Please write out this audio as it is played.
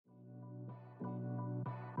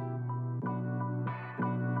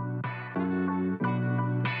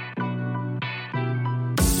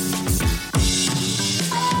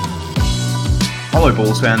Hello,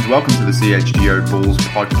 Bulls fans. Welcome to the CHGO Bulls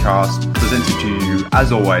podcast, presented to you,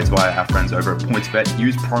 as always, by our friends over at PointsBet.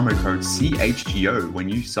 Use promo code CHGO when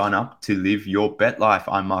you sign up to live your bet life.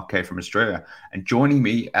 I'm Mark K from Australia, and joining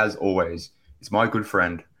me, as always, is my good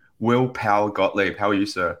friend, Will Power Gottlieb. How are you,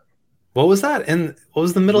 sir? What was that? And what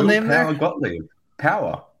was the middle name there? Power Gottlieb.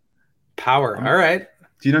 Power. All right.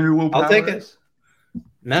 Do you know who Will Power I'll take is? it.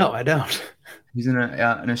 No, I don't. He's an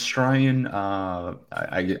Australian, I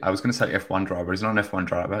was going to say F1 driver. He's not an F1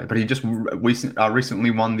 driver, but he just recently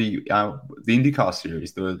won the IndyCar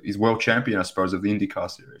series. He's world champion, I suppose, of the IndyCar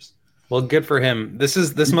series. Well, good for him.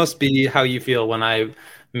 This must be how you feel when I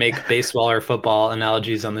make baseball or football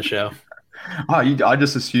analogies on the show. I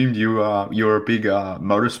just assumed you're a big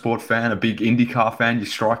motorsport fan, a big IndyCar fan. You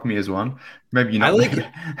strike me as one. Maybe you're not.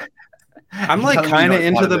 I'm like kind of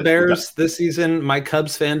into the Bears this season. My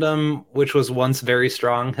Cubs fandom, which was once very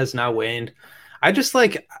strong, has now waned. I'm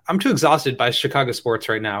too exhausted by Chicago sports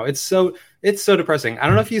right now. It's so depressing. I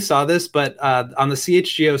don't know if you saw this, but on the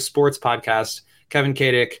CHGO Sports podcast, Kevin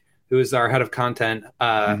Kadick, who is our head of content,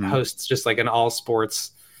 hosts just like an all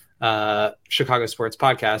sports Chicago sports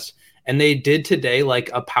podcast. And they did today like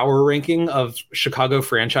a power ranking of Chicago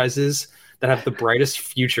franchises that have the brightest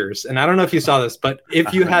futures. And I don't know if you saw this, but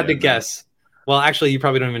if you had to guess, well, actually, you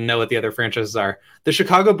probably don't even know what the other franchises are. The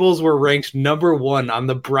Chicago Bulls were ranked number 1 on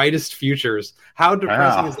the brightest futures. How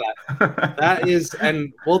depressing is that? That is,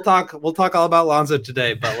 and we'll talk all about Lonzo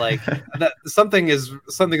today, but like something is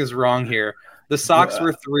wrong here. The Sox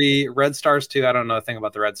were 3, Red Stars 2. I don't know a thing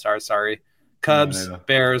about the Red Stars. Sorry. Cubs,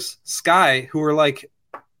 Bears, Sky, who were like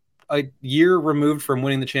a year removed from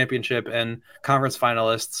winning the championship and conference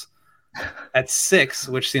finalists, at 6,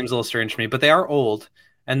 which seems a little strange to me, but they are old.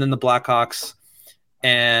 And then the Blackhawks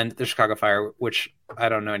and the Chicago Fire, which I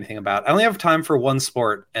don't know anything about. I only have time for one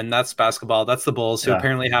sport, and that's basketball. That's the Bulls, who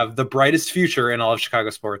apparently have the brightest future in all of Chicago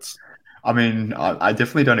sports. I mean, I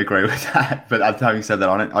definitely don't agree with that. But having said that,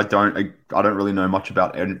 I don't really know much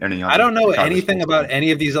about any other. I don't know anything about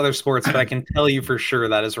any of these other sports, but I can tell you for sure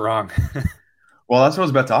that is wrong. Well, that's what I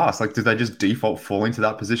was about to ask. Like, did they just default fall into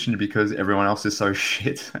that position because everyone else is so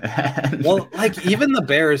shit? Well, like even the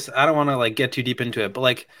Bears, I don't want to like get too deep into it, but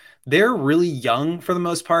like they're really young for the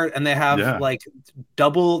most part, and they have like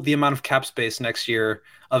double the amount of cap space next year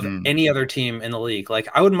of any other team in the league. Like,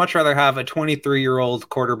 I would much rather have a 23-year-old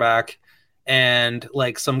quarterback and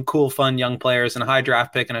like some cool, fun young players and a high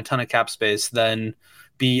draft pick and a ton of cap space than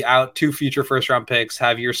be out 2 future first-round picks,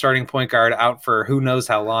 have your starting point guard out for who knows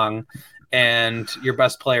how long, and your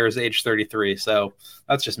best player is age 33. So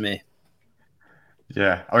that's just me.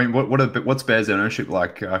 Yeah. I mean, what's Bears ownership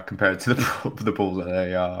like compared to the Bulls?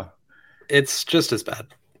 It's just as bad.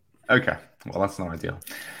 Okay. Well, that's not ideal.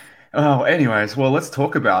 Oh, anyways, well, let's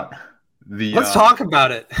talk about Let's talk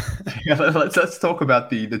about it. Yeah, let's talk about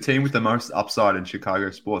the team with the most upside in Chicago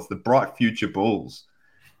sports, the Bright Future Bulls.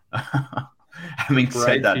 Having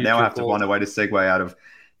said that, now I have to find a way to segue out of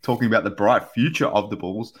talking about the bright future of the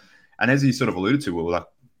Bulls. And as you sort of alluded to, Will,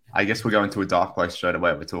 I guess we're going to a dark place straight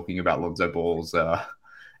away. We're talking about Lonzo Ball's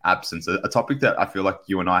absence, a topic that I feel like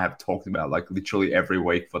you and I have talked about like literally every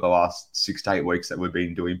week for the last 6 to 8 weeks that we've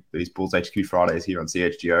been doing these Bulls HQ Fridays here on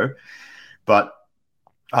CHGO. But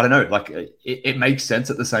I don't know, like it makes sense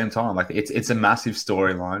at the same time. Like it's a massive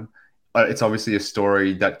storyline. It's obviously a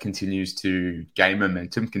story that continues to gain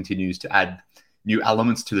momentum, continues to add new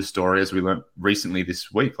elements to the story, as we learned recently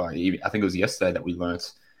this week. Like I think it was yesterday that we learned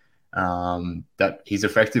that he's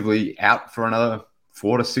effectively out for another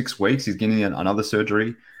 4 to 6 weeks. He's getting another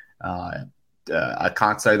surgery. I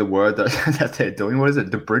can't say the word that they're doing. What is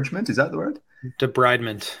it? Debridement? Is that the word?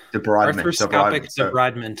 Debridement. Arthroscopic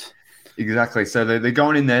debridement. Exactly. So they're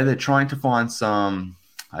going in there. They're trying to find some,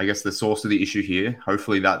 I guess, the source of the issue here.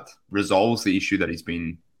 Hopefully that resolves the issue that he's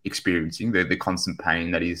been experiencing, the constant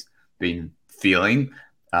pain that he's been feeling.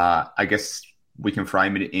 I guess we can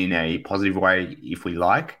frame it in a positive way if we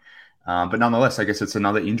like. But nonetheless, I guess it's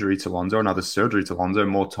another injury to Lonzo, another surgery to Lonzo,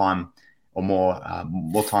 more time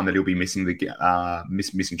that he'll be missing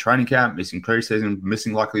missing training camp, missing preseason,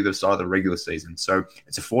 missing likely the start of the regular season. So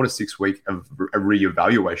it's a 4 to 6 week of a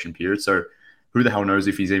reevaluation period. So who the hell knows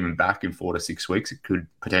if he's even back in 4 to 6 weeks? It could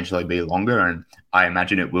potentially be longer, and I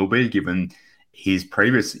imagine it will be, given his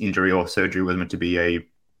previous injury or surgery was meant to be a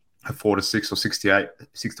 4 to 6 or 6 to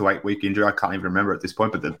 8 week injury. I can't even remember at this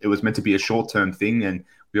point, but it was meant to be a short-term thing, and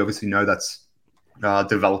we obviously know that's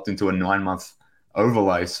developed into a 9-month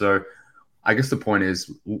overlay. So I guess the point is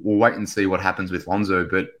we'll wait and see what happens with Lonzo,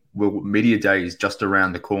 but media day is just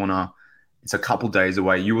around the corner. It's a couple days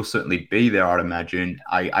away. You will certainly be there, I'd imagine.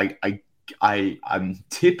 I'm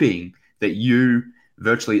tipping that you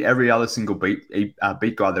virtually every other single beat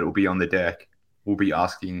guy that will be on the deck will be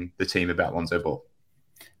asking the team about Lonzo Ball.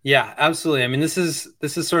 Yeah, absolutely. I mean, this is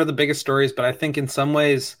sort of the biggest stories, but I think in some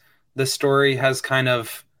ways the story has kind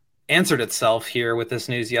of answered itself here with this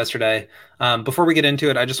news yesterday. Before we get into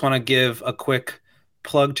it, I just want to give a quick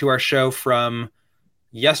plug to our show from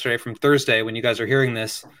yesterday, from Thursday, when you guys are hearing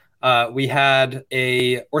this. We had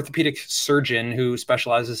a orthopedic surgeon who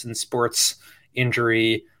specializes in sports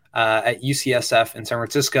injury at UCSF in San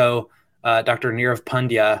Francisco, Dr. Nirav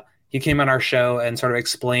Pandya. He came on our show and sort of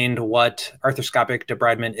explained what arthroscopic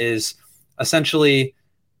debridement is. Essentially,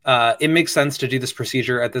 it makes sense to do this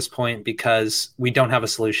procedure at this point because we don't have a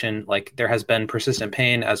solution. Like, there has been persistent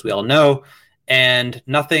pain, as we all know, and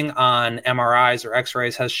nothing on MRIs or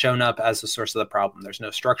X-rays has shown up as the source of the problem. There's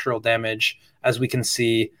no structural damage, as we can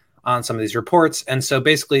see on some of these reports. And so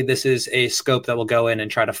basically, this is a scope that will go in and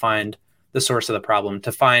try to find the source of the problem,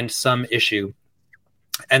 to find some issue.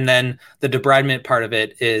 And then the debridement part of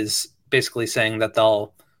it is basically saying that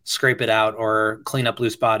they'll scrape it out or clean up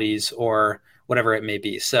loose bodies or whatever it may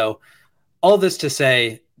be. So all this to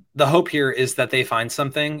say, the hope here is that they find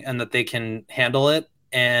something and that they can handle it.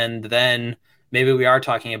 And then maybe we are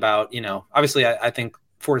talking about, obviously I think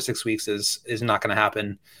 4 to 6 weeks is not going to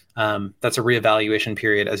happen. That's a reevaluation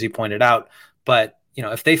period, as you pointed out. But,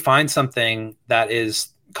 if they find something that is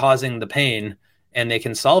causing the pain and they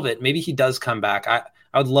can solve it, maybe he does come back.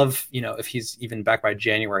 I would love, if he's even back by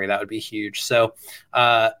January, that would be huge. So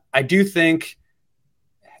I do think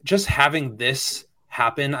just having this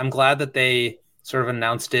happen, I'm glad that they sort of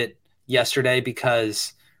announced it yesterday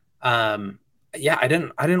because, I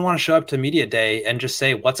didn't want to show up to media day and just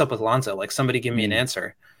say, what's up with Lonzo? Like, somebody give me an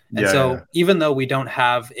answer. And even though we don't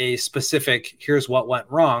have a specific, here's what went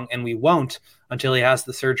wrong, and we won't until he has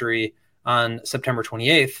the surgery on September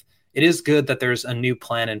 28th, it is good that there's a new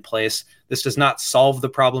plan in place. This does not solve the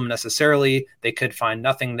problem necessarily. They could find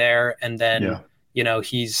nothing there. And then,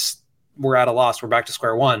 we're at a loss. We're back to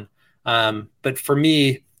square one. But for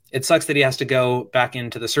me, it sucks that he has to go back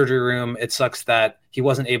into the surgery room. It sucks that he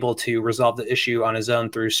wasn't able to resolve the issue on his own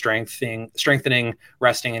through strengthening,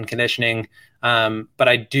 resting, and conditioning. But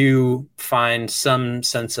I do find some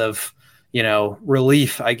sense of,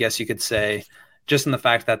 relief, I guess you could say, just in the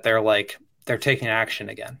fact that they're taking action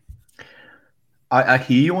again. I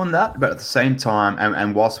hear you on that, but at the same time,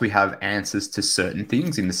 and whilst we have answers to certain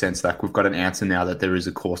things, in the sense that we've got an answer now that there is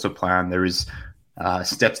a course of plan, there is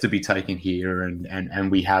steps to be taken here,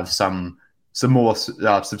 and we have some more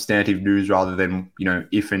substantive news rather than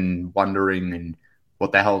if and wondering and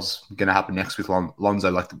what the hell's going to happen next with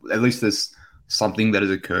Lonzo. Like, at least there's something that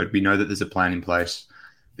has occurred. We know that there's a plan in place.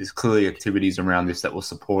 There's clearly activities around this that will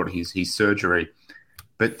support his surgery.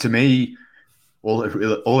 But to me, all it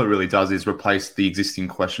really does is replace the existing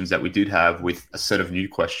questions that we did have with a set of new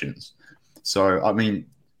questions. So, I mean,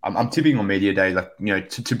 I'm tipping on media day,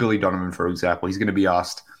 to Billy Donovan, for example, he's going to be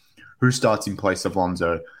asked, who starts in place of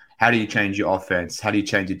Lonzo? How do you change your offense? How do you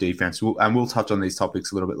change your defense? We'll touch on these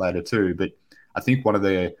topics a little bit later too. But I think one of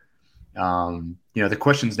the, the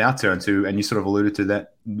questions now turn to, and you sort of alluded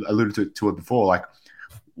to it before, like,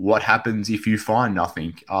 what happens if you find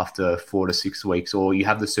nothing after 4 to 6 weeks, or you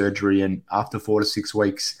have the surgery and after 4 to 6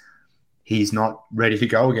 weeks, he's not ready to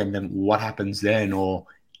go again? Then what happens then? Or,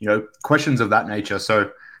 questions of that nature.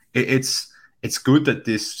 So it's good that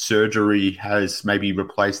this surgery has maybe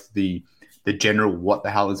replaced the general what the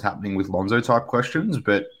hell is happening with Lonzo type questions,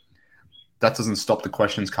 but that doesn't stop the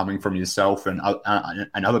questions coming from yourself and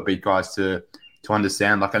other beat guys to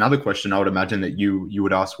understand. Like, another question I would imagine that you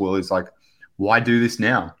would ask, Will, is like, why do this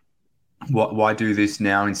now? Why do this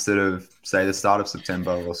now instead of, say, the start of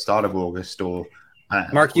September or start of August? Or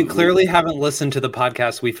Mark, you clearly haven't listened to the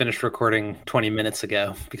podcast we finished recording 20 minutes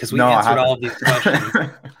ago, because we answered all of these questions.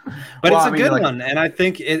 But it's a good one, and I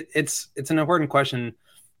think it's an important question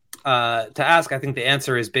to ask. I think the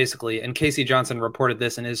answer is basically, and Casey Johnson reported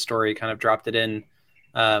this in his story, kind of dropped it in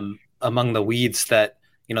among the weeds, that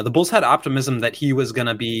the Bulls had optimism that he was going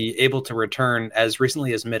to be able to return as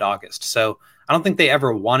recently as mid-August. So I don't think they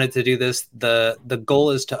ever wanted to do this. The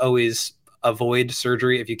goal is to always avoid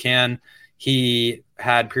surgery if you can. He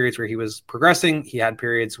had periods where he was progressing. He had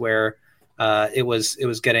periods where it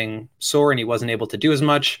was getting sore and he wasn't able to do as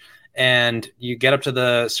much. And you get up to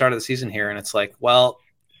the start of the season here, and it's like, well,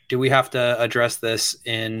 do we have to address this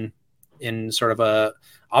in sort of a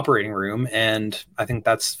operating room? And I think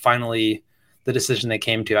that's finally the decision they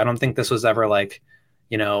came to. I don't think this was ever like,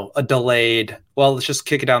 a delayed, well, let's just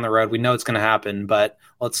kick it down the road. We know it's going to happen, but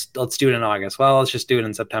let's do it in August. Well, let's just do it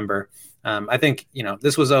in September. I think,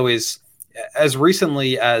 this was always, as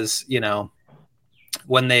recently as,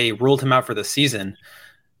 when they ruled him out for the season,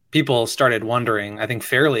 people started wondering, I think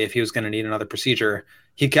fairly, if he was going to need another procedure.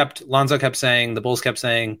 Lonzo kept saying, the Bulls kept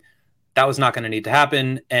saying that was not going to need to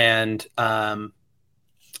happen. And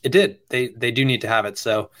it did. They do need to have it.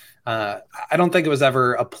 So I don't think it was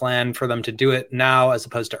ever a plan for them to do it now as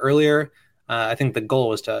opposed to earlier. I think the goal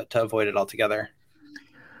was to avoid it altogether.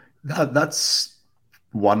 That's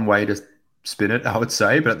one way to spin it, I would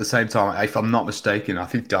say. But at the same time, if I'm not mistaken, I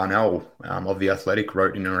think Darnell of The Athletic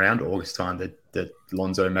wrote in around August time that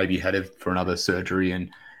Lonzo may be headed for another surgery. And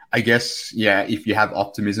I guess, yeah, if you have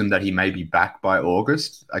optimism that he may be back by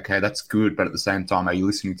August, okay, that's good. But at the same time, are you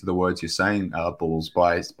listening to the words you're saying, Bulls,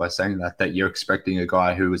 by saying that you're expecting a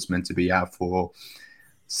guy who was meant to be out for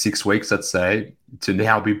 6 weeks, let's say, to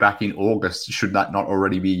now be back in August? Should you not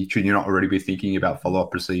already be thinking about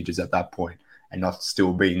follow-up procedures at that point and not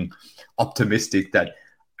still being optimistic that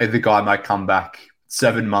the guy might come back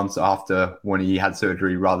 7 months after when he had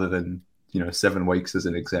surgery rather than 7 weeks as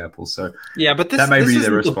an example? So yeah, but that may be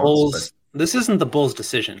their response. This isn't the Bulls'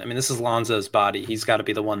 decision. I mean, this is Lonzo's body. He's got to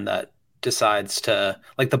be the one that decides to,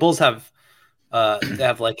 like, the Bulls have they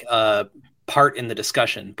have like a part in the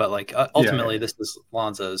discussion, but like ultimately this is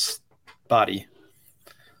Lonzo's body.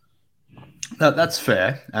 That's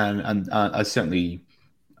fair, and I certainly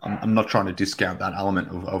I'm not trying to discount that element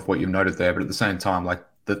of what you've noted there, but at the same time, like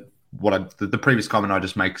the previous comment I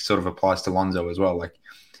just make sort of applies to Lonzo as well. Like,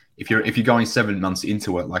 if you're going 7 months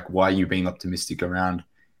into it, like, why are you being optimistic around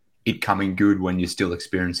it coming good when you're still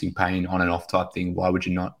experiencing pain on and off type thing? Why would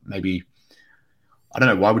you not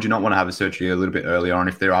why would you not want to have a surgery a little bit earlier on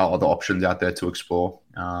if there are other options out there to explore?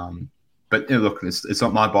 But look, it's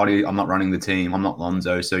not my body. I'm not running the team. I'm not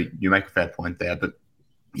Lonzo. So you make a fair point there. But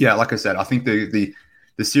yeah, like I said, I think the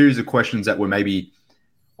series of questions that were maybe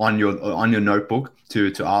on your notebook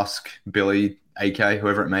to ask Billy, AK,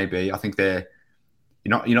 whoever it may be, I think you're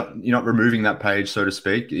not removing that page, so to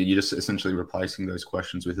speak. You're just essentially replacing those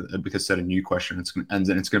questions with a set of new questions, and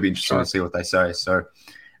then it's going to be interesting to see what they say. So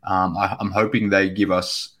I'm hoping they give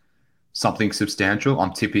us something substantial.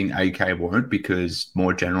 I'm tipping AK won't, because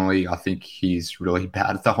more generally, I think he's really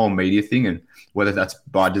bad at the whole media thing, and whether that's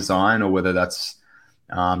by design or whether that's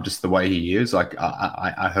just the way he is. Like,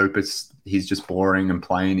 I hope he's just boring and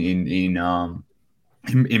playing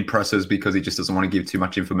in pressers because he just doesn't want to give too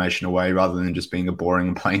much information away, rather than just being a boring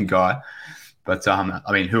and playing guy. But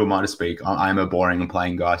I mean, who am I to speak? I'm a boring and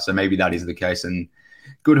playing guy, so maybe that is the case, and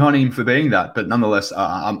good on him for being that. But nonetheless,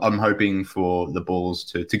 I'm hoping for the Bulls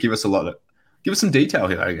to give us some detail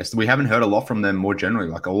here. I guess we haven't heard a lot from them more generally.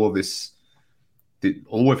 Like, all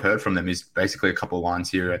we've heard from them is basically a couple of lines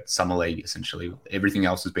here at Summer League. Essentially, everything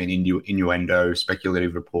else has been innuendo,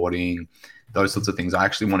 speculative reporting, those sorts of things. I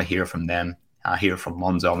actually want to hear from them. Hear from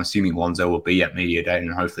Lonzo. I'm assuming Lonzo will be at Media Day,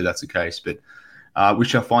 and hopefully that's the case. But we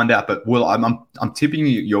shall find out. But Will, I'm tipping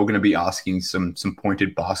you're going to be asking some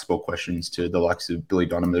pointed basketball questions to the likes of Billy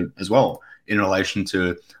Donovan as well in relation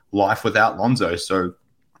to life without Lonzo. So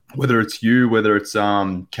whether it's you, whether it's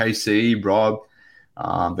KC, Rob,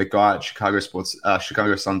 the guy at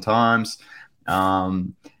Chicago Sun Times,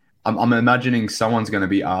 I'm imagining someone's going to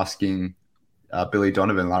be asking Billy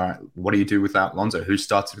Donovan, like, what do you do without Lonzo? Who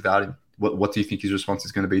starts without him? What do you think his response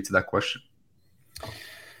is going to be to that question?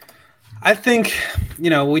 I think,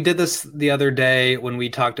 we did this the other day when we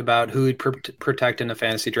talked about who we'd protect in a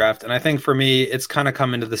fantasy draft. And I think for me, it's kind of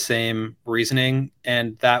come into the same reasoning.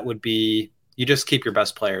 And that would be, you just keep your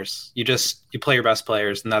best players. You play your best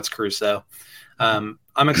players, and that's Caruso. I'm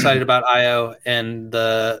excited about Io and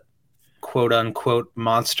the quote unquote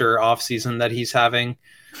monster offseason that he's having.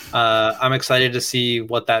 I'm excited to see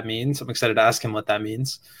what that means. I'm excited to ask him what that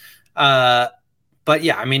means. But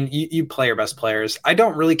yeah, I mean, you play your best players. I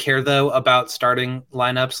don't really care, though, about starting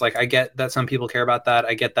lineups. Like, I get that some people care about that.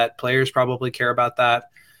 I get that players probably care about that.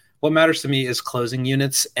 What matters to me is closing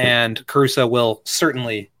units, and Caruso will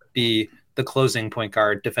certainly be the closing point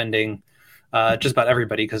guard, defending just about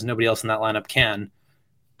everybody, because nobody else in that lineup can.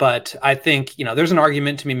 But I think, there's an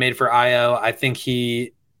argument to be made for Io. I think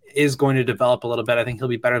he is going to develop a little bit. I think he'll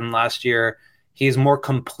be better than last year. He's more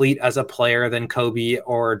complete as a player than Kobe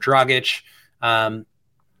or Dragic.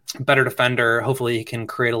 Better defender. Hopefully he can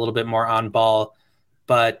create a little bit more on ball.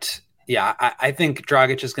 But yeah, I think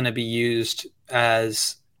Dragic is going to be used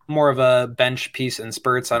as more of a bench piece in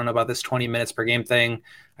spurts. I don't know about this 20 minutes per game thing.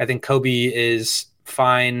 I think Kobe is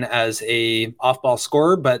fine as a off-ball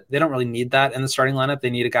scorer, but they don't really need that in the starting lineup. They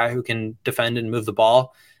need a guy who can defend and move the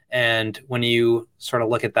ball. And when you sort of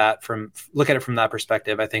look at it from that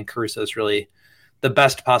perspective, I think Caruso is really the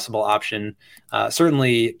best possible option,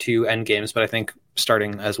 certainly to end games, but I think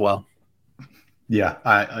starting as well.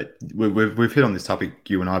 Yeah, we've hit on this topic,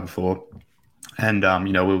 you and I, before, and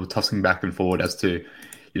we were tossing back and forward as to,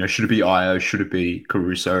 should it be Io, should it be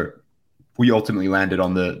Caruso? We ultimately landed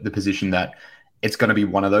on the position that it's going to be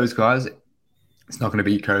one of those guys. It's not going to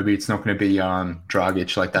be Kobe. It's not going to be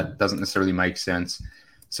Dragic. Like, that doesn't necessarily make sense.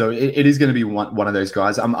 So it is going to be one of those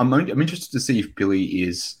guys. I'm interested to see if Billy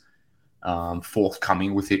is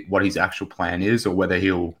forthcoming with it, what his actual plan is, or whether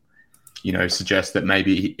he'll suggest that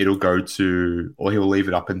maybe it'll go to, or he'll leave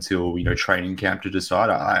it up until training camp to decide.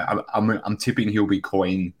 I'm tipping he'll be coy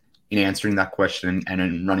in answering that question and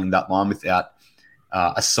in running that line without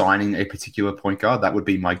assigning a particular point guard. That would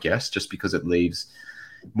be my guess, just because it leaves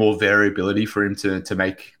more variability for him to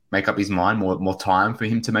make up his mind, more time for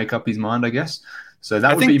him to make up his mind, I guess. So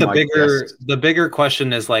that would be my guess. The bigger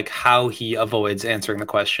question is like how he avoids answering the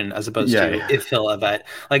question, as opposed to if he'll evade.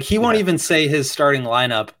 Like, he won't even say his starting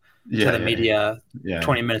lineup to the media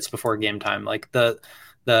 20 minutes before game time. Like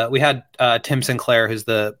we had Tim Sinclair, who's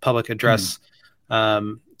the public address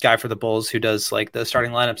guy for the Bulls, who does like the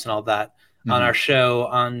starting lineups and all that on our show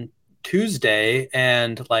on Tuesday,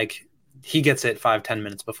 and like he gets it 5-10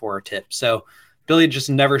 minutes before our tip. So Billy just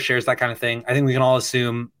never shares that kind of thing. I think we can all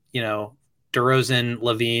assume, DeRozan,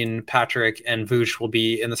 Levine, Patrick, and Vooch will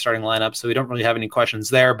be in the starting lineup, so we don't really have any questions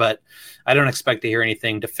there, but I don't expect to hear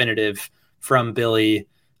anything definitive from Billy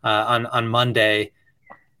on Monday.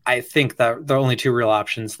 I think that the only two real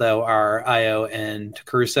options, though, are Io and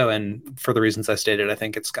Caruso, and for the reasons I stated, I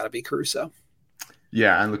think it's got to be Caruso.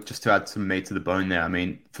 Yeah, and look, just to add some meat to the bone there, I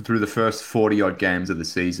mean, through the first 40-odd games of the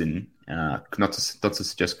season, not to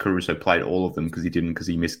suggest Caruso played all of them, because he didn't, because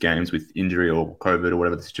he missed games with injury or COVID or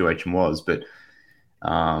whatever the situation was, but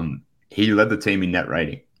he led the team in net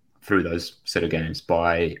rating through those set of games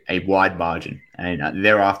by a wide margin. And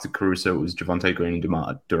thereafter, Caruso, it was Javonte Green and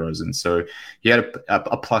DeMar DeRozan. So he had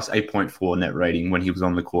a plus 8.4 net rating when he was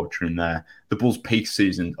on the court during the Bulls' peak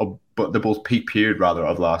season, but the Bulls' peak period, rather,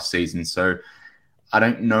 of last season. So I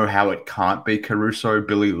don't know how it can't be Caruso.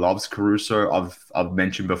 Billy loves Caruso. I've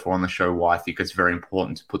mentioned before on the show why I think it's very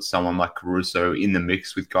important to put someone like Caruso in the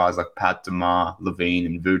mix with guys like Pat, DeMar, Levine,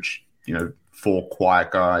 and Vooch. 4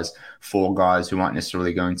 quiet guys, 4 guys who aren't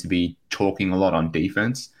necessarily going to be talking a lot on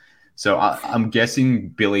defense. So I'm guessing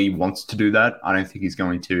Billy wants to do that. I don't think he's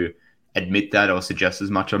going to admit that or suggest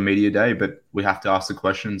as much on media day, but we have to ask the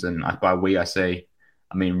questions. And by we, I say,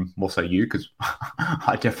 I mean, more so you, because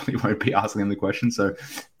I definitely won't be asking him the question. So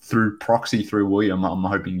through proxy, through William, I'm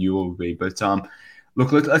hoping you will be. But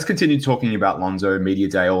look, let's continue talking about Lonzo, media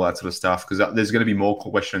day, all that sort of stuff, because there's going to be more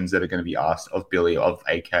questions that are going to be asked of Billy, of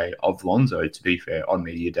AK, of Lonzo, to be fair, on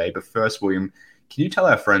media day. But first, William, can you tell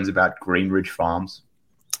our friends about Greenridge Farms?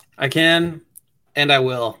 I can, and I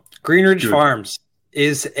will. Greenridge Farms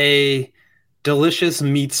is a delicious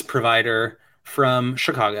meats provider from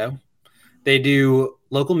Chicago. They do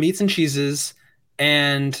local meats and cheeses,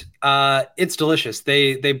 and it's delicious.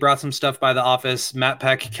 They brought some stuff by the office. Matt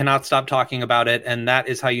Peck cannot stop talking about it, and that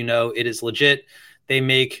is how you know it is legit. They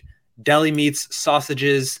make deli meats,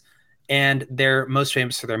 sausages, and they're most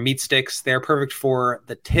famous for their meat sticks. They're perfect for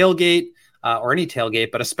the tailgate, or any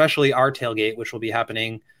tailgate, but especially our tailgate, which will be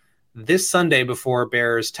happening this Sunday before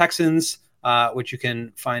Bears-Texans, which you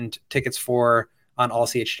can find tickets for on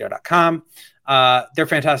allchgo.com. They're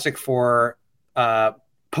fantastic for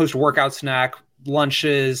post-workout snack,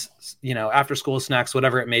 lunches, after school snacks,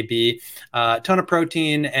 whatever it may be. Ton of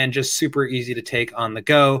protein and just super easy to take on the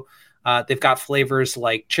go. They've got flavors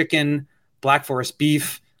like chicken, Black Forest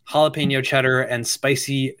beef, jalapeno cheddar, and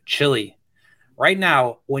spicy chili. Right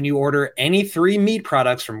now, when you order any 3 meat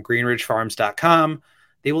products from greenridgefarms.com,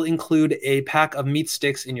 they will include a pack of meat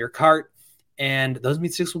sticks in your cart, and those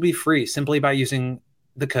meat sticks will be free simply by using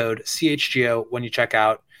the code CHGO when you check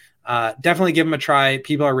out. Definitely give them a try.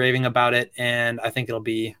 People are raving about it, and I think it'll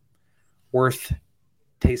be worth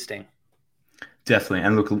tasting. Definitely.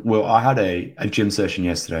 And look, well, I had a gym session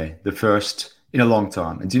yesterday, the first in a long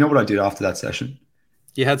time. And do you know what I did after that session?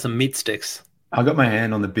 You had some meat sticks. I got my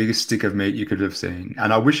hand on the biggest stick of meat you could have seen.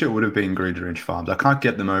 And I wish it would have been Greenridge Farms. I can't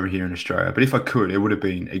get them over here in Australia, but if I could, it would have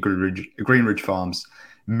been a Greenridge Farms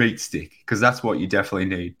meat stick, because that's what you definitely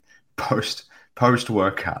need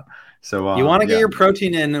post-workout. So you want to get your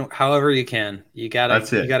protein in however you can. You gotta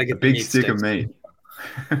get a big stick of meat.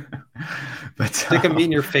 But stick of meat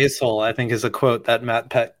in your face hole, I think, is a quote that Matt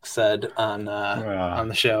Peck said on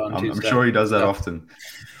the show on Tuesday. I'm sure he does that often.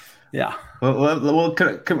 Yeah. Well,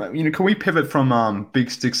 can we pivot from big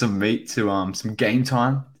sticks of meat to some game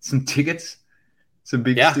time, some tickets, some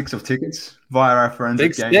big sticks of tickets via our friends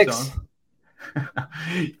big at Game sticks. Time?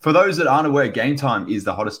 For those that aren't aware, Game Time is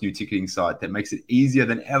the hottest new ticketing site that makes it easier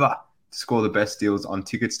than ever score the best deals on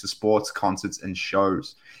tickets to sports, concerts, and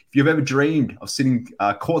shows. If you've ever dreamed of sitting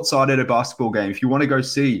courtside at a basketball game, if you want to go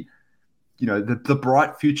see, the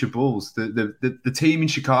bright future Bulls, the team in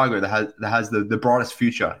Chicago that has the brightest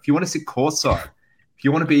future. If you want to sit courtside, if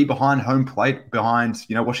you want to be behind home plate, behind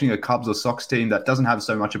watching a Cubs or Sox team that doesn't have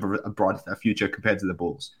so much of a bright future compared to the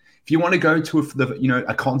Bulls. If you want to go to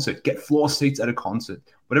a concert, get floor seats at a concert,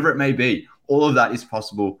 whatever it may be, all of that is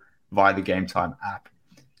possible via the Game Time app.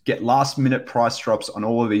 Get last minute price drops on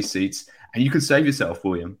all of these seats, and you could save yourself,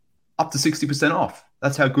 William, up to 60% off.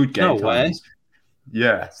 That's how good Game Time is.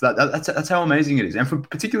 Yeah, so that's how amazing it is. And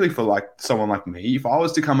particularly for someone like me, if I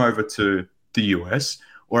was to come over to the US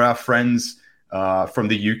or our friends from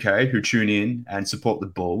the UK who tune in and support the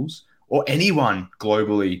Bulls, or anyone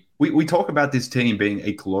globally, we talk about this team being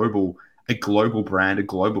a global brand, a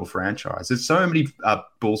global franchise. There's so many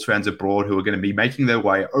Bulls fans abroad who are going to be making their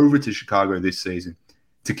way over to Chicago this season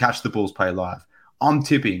to catch the Bulls play live. I'm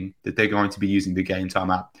tipping that they're going to be using the Game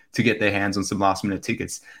Time app to get their hands on some last-minute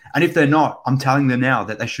tickets. And if they're not, I'm telling them now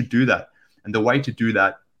that they should do that. And the way to do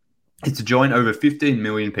that is to join over 15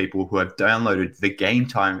 million people who have downloaded the Game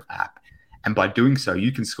Time app. And by doing so,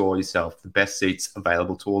 you can score yourself the best seats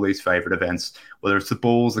available to all these favorite events, whether it's the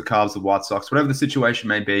Bulls, the Cubs, the White Sox, whatever the situation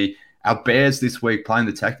may be. Our Bears this week playing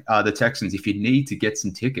the Texans. If you need to get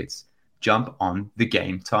some tickets, jump on the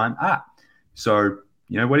Game Time app. So,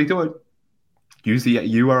 what do you do? Use the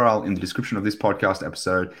URL in the description of this podcast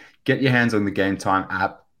episode. Get your hands on the Game Time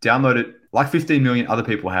app. Download it like 15 million other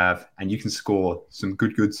people have, and you can score some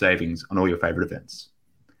good savings on all your favorite events.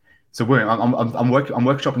 So, William, I'm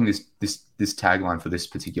workshopping this tagline for this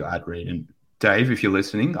particular ad read. And Dave, if you're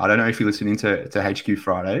listening, I don't know if you're listening to HQ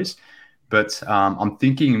Fridays, but I'm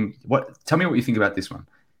thinking, tell me what you think about this one.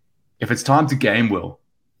 If it's time to game, Will,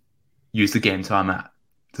 use the Game Time app.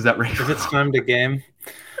 Does that ring? If it's time to game,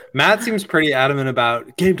 Matt seems pretty adamant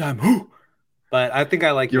about Game Time. But I think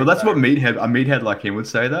I like. Yeah, well, that's what a meathead like him would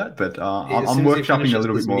say that. But I'm workshopping a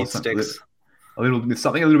little bit more.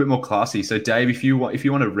 Something a little bit more classy. So, Dave, if you want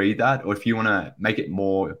to read that, or if you want to make it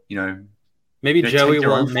more, maybe Joey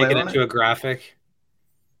will make it into a graphic.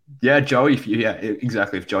 Yeah, Joey.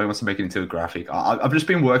 Exactly. If Joey wants to make it into a graphic, I've just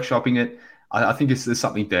been workshopping it. I think there's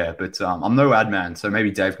something there, but I'm no ad man, so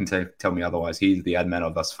maybe Dave can tell me otherwise. He's the ad man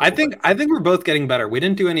of us. I think we're both getting better. We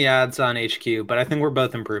didn't do any ads on HQ, but I think we're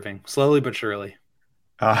both improving slowly but surely.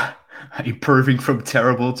 Improving from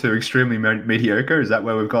terrible to extremely mediocre. Is that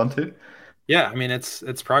where we've gone to? Yeah, I mean it's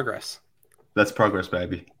progress. That's progress,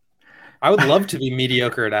 baby. I would love to be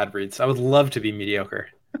mediocre at ad reads. I would love to be mediocre.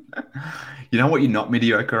 You know what you're not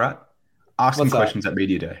mediocre at? Asking questions at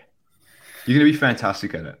Media Day. You're going to be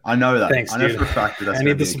fantastic at it. I know that. Thanks, I know dude. for a fact that that's I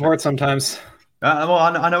need the support sometimes. Well,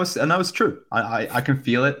 I know it's true. I can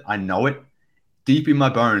feel it. I know it. Deep in my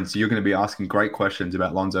bones, you're going to be asking great questions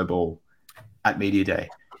about Lonzo Ball at Media Day.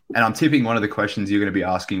 And I'm tipping one of the questions you're going to be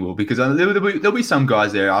asking, Will, because there'll be some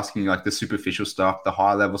guys there asking like the superficial stuff, the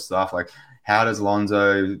high level stuff, like how does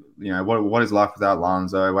Lonzo, what is life without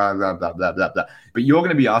Lonzo, blah, blah, blah, blah, blah, blah. But you're going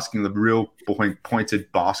to be asking the real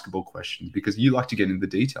pointed basketball questions because you like to get into the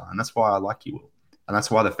detail. And that's why I like you, Will. And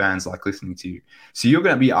that's why the fans like listening to you. So you're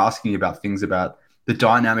going to be asking about things about the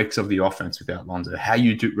dynamics of the offense without Lonzo, how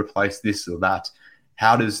you do replace this or that.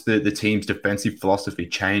 How does the team's defensive philosophy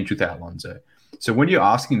change without Lonzo? So when you're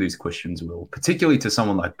asking these questions, Will, particularly to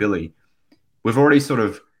someone like Billy, we've already sort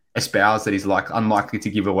of espoused that he's unlikely to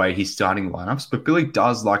give away his starting lineups, but Billy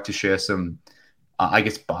does like to share some,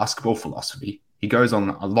 basketball philosophy. He goes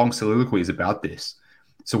on long soliloquies about this.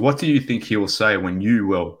 So what do you think he will say when you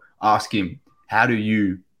will ask him, how do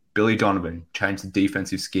you, Billy Donovan, change the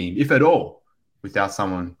defensive scheme, if at all, without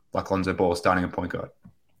someone like Lonzo Ball starting a point guard?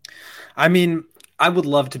 I mean, I would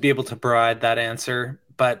love to be able to provide that answer,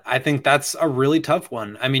 but I think that's a really tough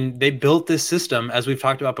one. I mean, they built this system, as we've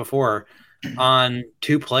talked about before, on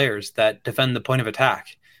two players that defend the point of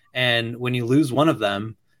attack. And when you lose one of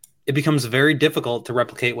them, it becomes very difficult to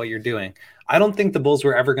replicate what you're doing. I don't think the Bulls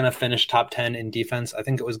were ever going to finish top 10 in defense. I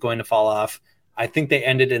think it was going to fall off. I think they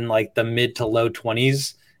ended in like the mid to low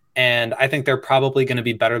 20s. And I think they're probably going to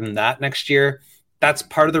be better than that next year. That's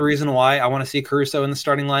part of the reason why I want to see Caruso in the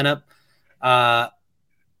starting lineup.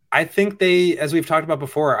 I think they, as we've talked about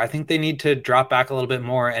before, I think they need to drop back a little bit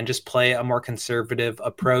more and just play a more conservative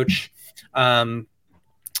approach. To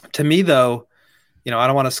me, though, I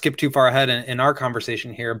don't want to skip too far ahead in our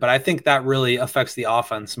conversation here, but I think that really affects the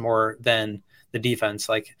offense more than the defense.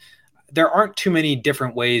 Like, there aren't too many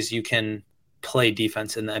different ways you can play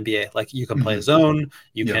defense in the NBA. Like, you can play zone,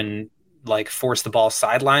 you can like force the ball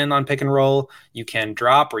sideline on pick and roll. You can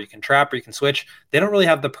drop, or you can trap, or you can switch. They don't really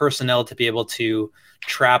have the personnel to be able to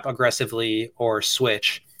trap aggressively or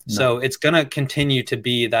switch. No. So it's going to continue to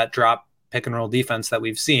be that drop pick and roll defense that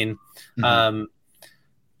we've seen. Mm-hmm.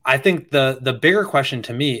 I think the bigger question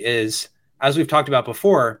to me is, as we've talked about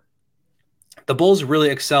before, the Bulls really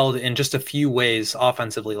excelled in just a few ways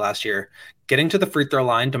offensively last year. Getting to the free throw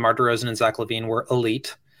line, DeMar DeRozan and Zach LaVine were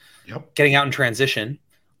elite. Yep. Getting out in transition,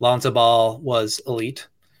 Lonzo Ball was elite.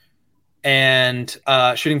 And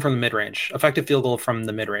shooting from the mid-range, effective field goal from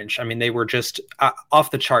the mid-range. I mean, they were just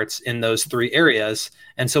off the charts in those three areas.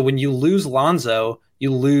 And so when you lose Lonzo,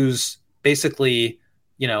 you lose basically,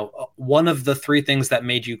 one of the three things that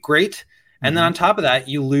made you great. And then on top of that,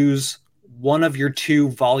 you lose one of your two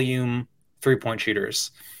volume three-point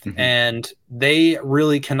shooters. Mm-hmm. And they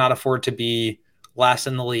really cannot afford to be last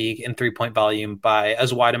in the league in three-point volume by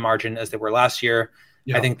as wide a margin as they were last year.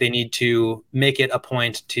 Yeah. I think they need to make it a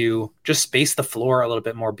point to just space the floor a little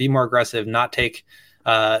bit more, be more aggressive, not take,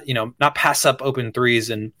 not pass up open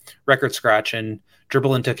threes and record scratch and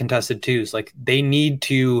dribble into contested twos. Like, they need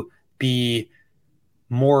to be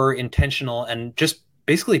more intentional and just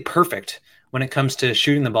basically perfect when it comes to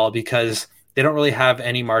shooting the ball, because they don't really have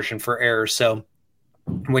any margin for error. So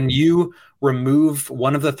when you remove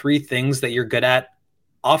one of the three things that you're good at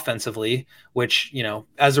offensively, which,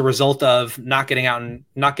 as a result of not getting out and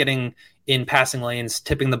not getting in passing lanes,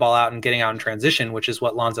 tipping the ball out and getting out in transition, which is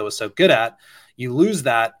what Lonzo was so good at, you lose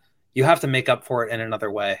that. You have to make up for it in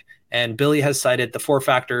another way. And Billy has cited the four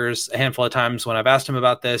factors a handful of times when I've asked him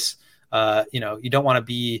about this. You don't want to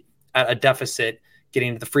be at a deficit,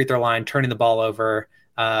 getting to the free throw line, turning the ball over.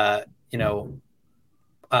 What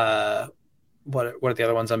are the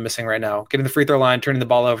other ones I'm missing right now? Getting the free throw line, turning the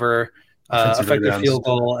ball over, effective field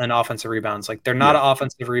goal, and offensive rebounds. Like, they're not an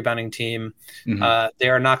offensive rebounding team. Mm-hmm. They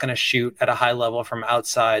are not going to shoot at a high level from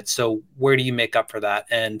outside. So where do you make up for that?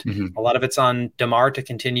 And a lot of it's on DeMar to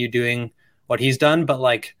continue doing what he's done. But,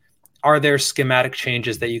 like, are there schematic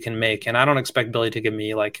changes that you can make? And I don't expect Billy to give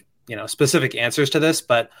me specific answers to this,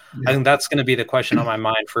 but I think that's going to be the question on my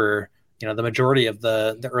mind for the majority of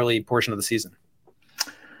the early portion of the season.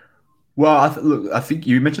 Well, I think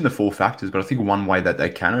you mentioned the four factors, but I think one way that they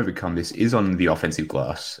can overcome this is on the offensive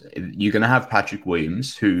glass. You're going to have Patrick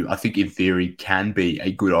Williams, who I think in theory can be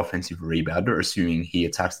a good offensive rebounder, assuming he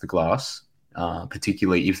attacks the glass,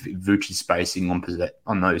 particularly if Vooch is spacing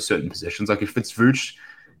on those certain possessions. Like, if it's Vooch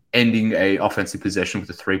ending a offensive possession with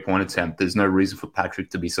a three-point attempt, there's no reason for Patrick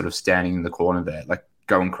to be sort of standing in the corner there, like,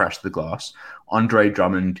 go and crash the glass. Andre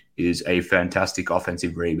Drummond is a fantastic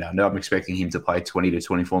offensive rebounder. I'm expecting him to play 20 to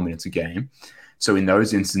 24 minutes a game. So in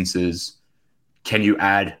those instances, can you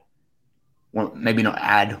add, well, maybe not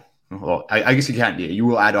add, well, I guess you can. Yeah, you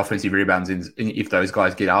will add offensive rebounds if those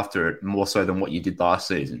guys get after it more so than what you did last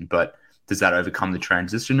season. But does that overcome the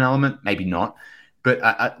transition element? Maybe not.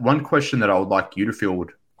 But one question that I would like you to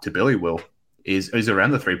field to Billy, Will, is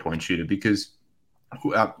around the three-point shooter, because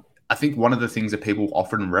I think one of the things that people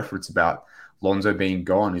often reference about Lonzo being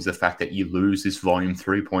gone is the fact that you lose this volume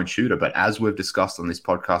three-point shooter. But as we've discussed on this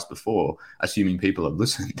podcast before, assuming people have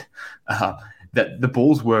listened, that the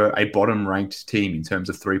Bulls were a bottom-ranked team in terms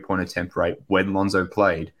of three-point attempt rate when Lonzo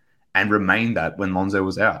played, and remained that when Lonzo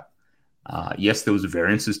was out. Yes, there was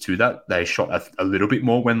variances to that. They shot a little bit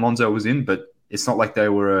more when Lonzo was in, but it's not like they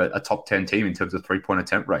were a top 10 team in terms of three-point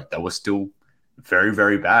attempt rate. They were still very,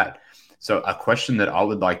 very bad. So a question that I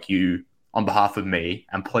would like you, on behalf of me,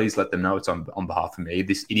 and please let them know it's on behalf of me,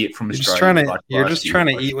 this idiot from Australia. You're just trying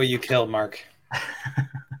to eat what you killed, Mark.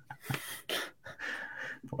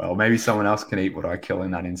 Well, maybe someone else can eat what I kill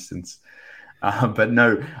in that instance. But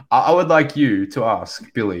no, I would like you to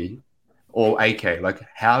ask Billy or AK, like,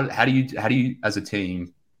 how do you as a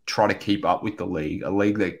team try to keep up with the league, a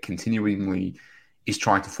league that continually is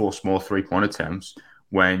trying to force more three-point attempts,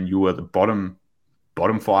 when you were the bottom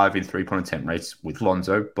 5 in three-point attempt rates with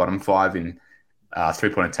Lonzo, bottom 5 in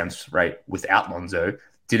three-point attempts rate without Lonzo,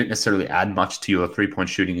 didn't necessarily add much to your three-point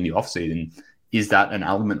shooting in the offseason. Is that an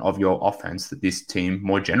element of your offense that this team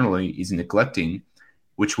more generally is neglecting,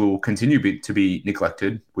 which will continue to be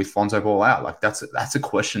neglected with Lonzo Ball out? Like, that's a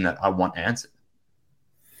question that I want answered.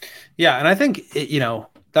 Yeah, and I think,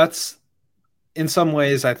 that's in some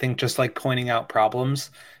ways, I think, just like pointing out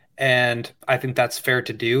problems. And I think that's fair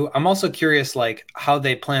to do. I'm also curious, like, how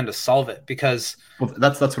they plan to solve it, because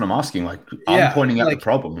that's what I'm asking. Like, I'm pointing out the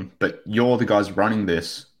problem, but you're the guys running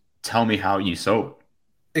this. Tell me how you solve it.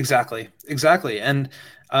 Exactly. And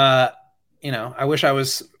I wish I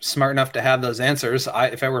was smart enough to have those answers.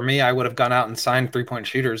 If it were me, I would have gone out and signed three-point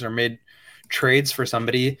shooters or made trades for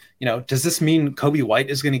somebody, does this mean Kobe White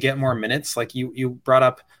is going to get more minutes? Like you brought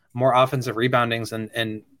up more offensive reboundings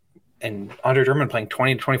and Andre Drummond playing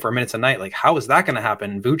 20 to 24 minutes a night. Like, how is that going to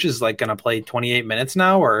happen? Vooch is like going to play 28 minutes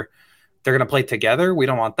now, or they're going to play together. We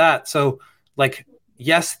don't want that. So like,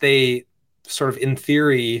 yes, they sort of in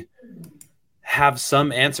theory have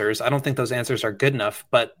some answers. I don't think those answers are good enough,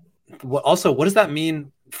 but also what does that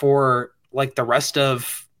mean for like the rest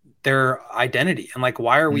of their identity? And like,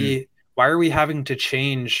 why are we having to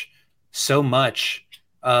change so much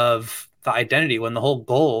of the identity when the whole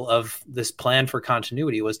goal of this plan for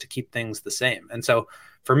continuity was to keep things the same? And so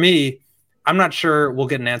for me, I'm not sure we'll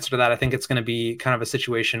get an answer to that. I think it's going to be kind of a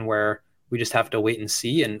situation where we just have to wait and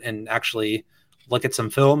see and actually look at some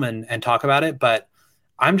film and talk about it. But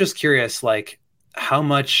I'm just curious, like, how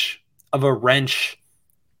much of a wrench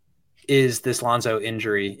is this Lonzo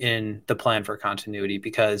injury in the plan for continuity?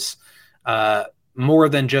 Because more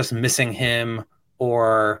than just missing him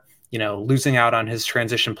or, losing out on his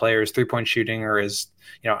transition players, 3-point shooting, or his,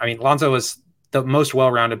 Lonzo was the most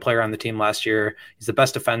well-rounded player on the team last year. He's the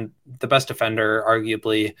best defender,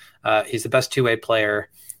 arguably. He's the best two-way player.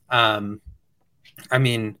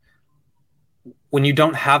 When you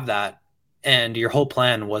don't have that and your whole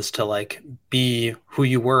plan was to like be who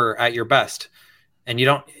you were at your best, and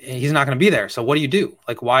he's not going to be there. So what do you do?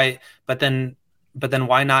 Like, why? But then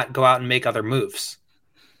why not go out and make other moves?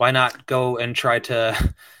 Why not go and try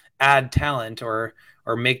to add talent or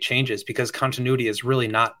make changes? Because continuity is really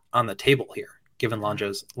not on the table here, given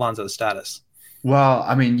Lonzo's status.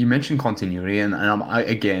 Well, you mentioned continuity, and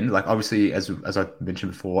again, like obviously, as I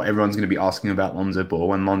mentioned before, everyone's going to be asking about Lonzo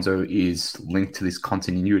Ball, and Lonzo is linked to this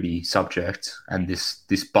continuity subject and this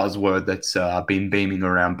buzzword that's been beaming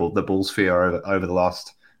around the Bulls sphere over the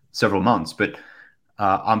last several months. But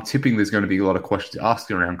I'm tipping there's going to be a lot of questions asked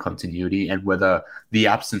around continuity and whether the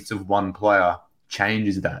absence of one player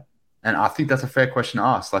changes that. And I think that's a fair question to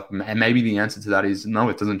ask. Like, and maybe the answer to that is no,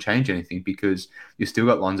 it doesn't change anything, because you still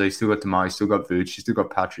got Lonzo, you still got DeMar, you still got Vooch, you still got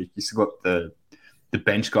Patrick, you still got the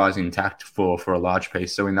bench guys intact for a large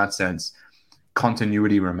piece. So in that sense,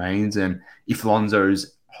 continuity remains. And if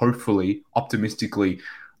Lonzo's hopefully, optimistically,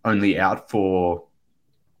 only out for,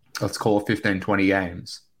 let's call it 15, 20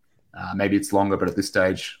 games, maybe it's longer, but at this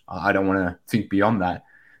stage, I don't want to think beyond that.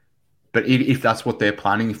 But if that's what they're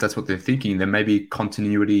planning, if that's what they're thinking, then maybe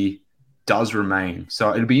continuity does remain.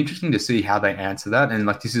 So it'll be interesting to see how they answer that. And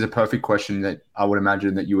like, this is a perfect question that I would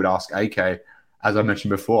imagine that you would ask AK. As I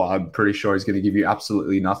mentioned before, I'm pretty sure he's going to give you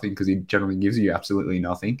absolutely nothing, because he generally gives you absolutely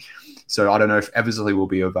nothing. So I don't know if Eversley will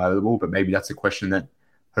be available, but maybe that's a question that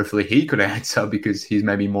hopefully he could answer, because he's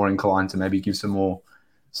maybe more inclined to maybe give some more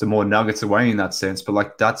nuggets away in that sense. But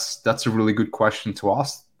like, that's a really good question to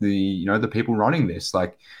ask the people running this.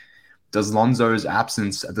 Like, does Lonzo's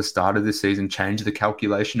absence at the start of the season change the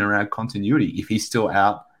calculation around continuity? If he's still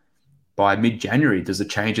out by mid-January, does it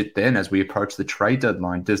change it then as we approach the trade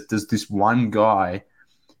deadline? Does this one guy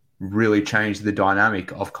really change the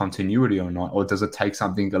dynamic of continuity or not? Or does it take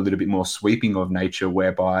something a little bit more sweeping of nature,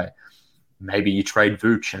 whereby maybe you trade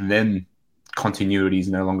Vooch and then continuity is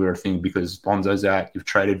no longer a thing because Lonzo's out, you've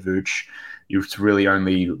traded Vooch, it's really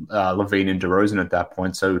only Levine and DeRozan at that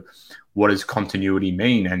point. So what does continuity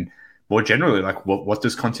mean? And more generally, like, what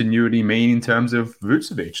does continuity mean in terms of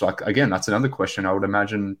Vucevic? Like, again, that's another question I would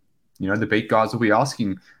imagine, the beat guys will be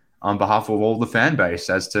asking on behalf of all the fan base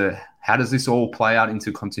as to how does this all play out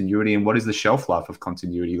into continuity, and what is the shelf life of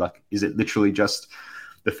continuity? Like, is it literally just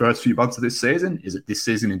the first few months of this season? Is it this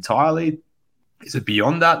season entirely? Is it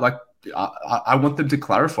beyond that? Like, I want them to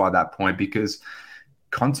clarify that point, because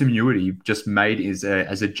continuity just made as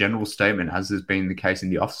a general statement, as has been the case in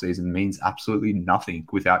the offseason, means absolutely nothing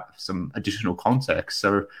without some additional context.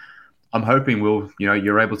 So I'm hoping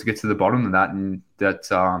you're able to get to the bottom of that, and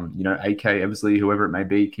that, AK, Eversley, whoever it may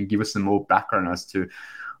be, can give us some more background as to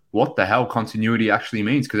what the hell continuity actually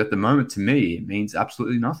means. Because at the moment, to me, it means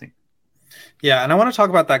absolutely nothing. Yeah, and I want to talk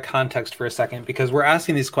about that context for a second, because we're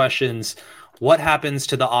asking these questions. What happens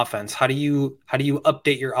to the offense? How do you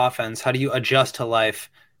update your offense? How do you adjust to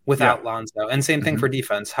life without Lonzo? And same thing for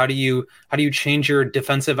defense. How do you change your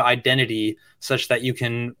defensive identity such that you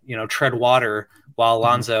can, tread water while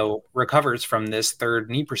Lonzo recovers from this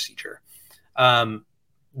third knee procedure?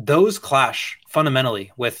 Those clash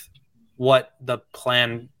fundamentally with what the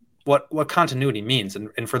plan, what continuity means,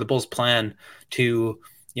 and for the Bulls' plan to,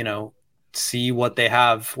 see what they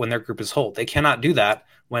have when their group is whole. They cannot do that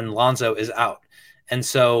when Lonzo is out. And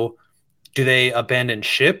so do they abandon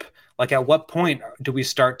ship? Like, at what point do we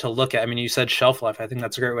start to look at, you said shelf life. I think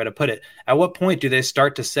that's a great way to put it. At what point do they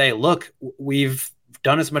start to say, look, we've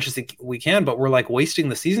done as much as we can, but we're like wasting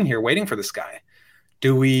the season here waiting for this guy.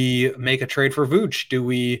 Do we make a trade for Vooch? Do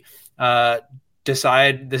we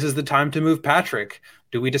decide this is the time to move Patrick?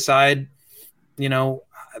 Do we decide,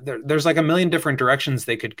 there's like a million different directions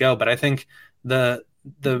they could go. But I think the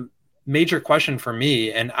major question for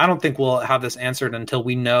me, and I don't think we'll have this answered until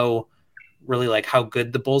we know really like how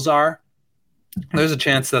good the Bulls are. There's a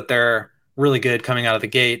chance that they're really good coming out of the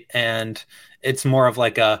gate, and it's more of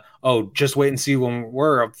like just wait and see when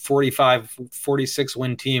we're a 45, 46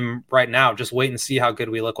 win team right now. Just wait and see how good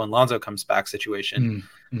we look when Lonzo comes back situation.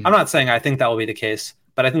 I'm not saying I think that will be the case,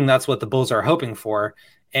 but I think that's what the Bulls are hoping for.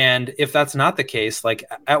 And if that's not the case, like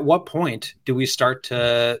at what point do we start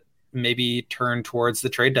to maybe turn towards the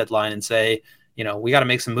trade deadline and say, we got to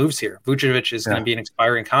make some moves here. Vucevic is going to be an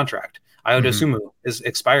expiring contract. Ayo Dosunmu is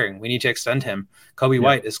expiring. We need to extend him. Kobe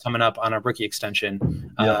White is coming up on a rookie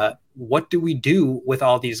extension. What do we do with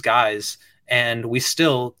all these guys? And we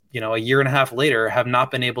still, a year and a half later, have not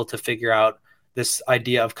been able to figure out this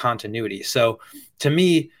idea of continuity. So to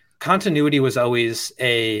me, continuity was always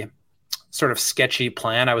a sort of sketchy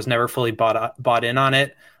plan. I was never fully bought in on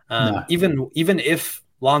it. Even if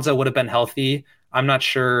Lonzo would have been healthy, I'm not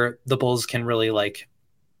sure the Bulls can really like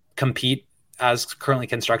compete as currently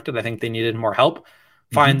constructed. I think they needed more help.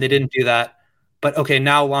 Fine, they didn't do that. But okay,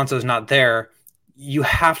 now Lonzo's not there. You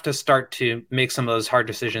have to start to make some of those hard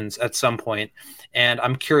decisions at some point. And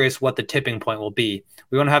I'm curious what the tipping point will be.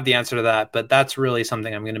 We won't have the answer to that, but that's really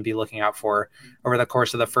something I'm going to be looking out for over the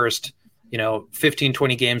course of the first 15,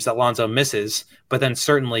 20 games that Lonzo misses. But then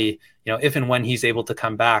certainly, if and when he's able to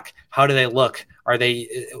come back, how do they look? Are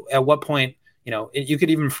they, at what point, you could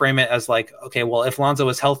even frame it as like, okay, well, if Lonzo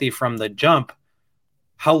was healthy from the jump,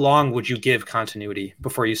 how long would you give continuity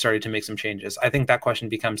before you started to make some changes? I think that question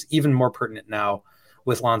becomes even more pertinent now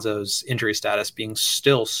with Lonzo's injury status being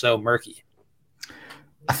still so murky.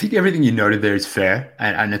 I think everything you noted there is fair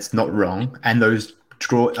and it's not wrong. And those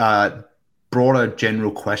broader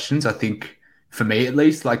general questions, I think, for me at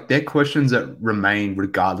least, like they're questions that remain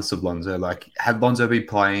regardless of Lonzo. Like, had Lonzo been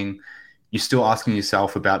playing, you're still asking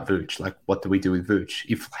yourself about Vooch. Like, what do we do with Vooch?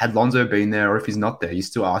 Had Lonzo been there or if he's not there, you're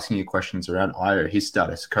still asking your questions around Ayo, his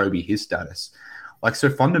status, Kobe, his status. Like, so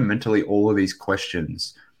fundamentally, all of these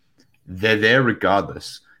questions, they're there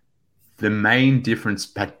regardless. The main difference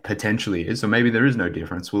potentially is, or maybe there is no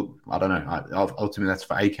difference. Well, I don't know. Ultimately, that's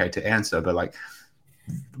for AK to answer. But like,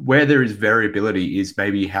 where there is variability is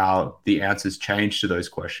maybe how the answers change to those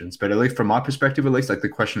questions. But at least from my perspective, at least, like the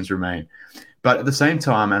questions remain. But at the same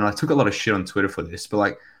time, and I took a lot of shit on Twitter for this, but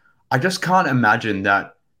like, I just can't imagine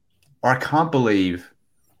that, or I can't believe,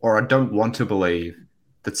 or I don't want to believe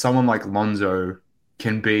that someone like Lonzo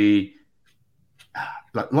can be,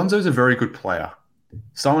 like, Lonzo's a very good player.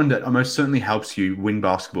 Someone that almost certainly helps you win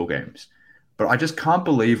basketball games. But I just can't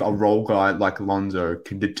believe a role guy like Lonzo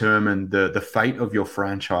can determine the fate of your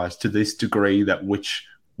franchise to this degree that which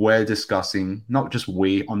we're discussing, not just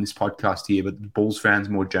we on this podcast here, but Bulls fans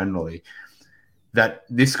more generally, that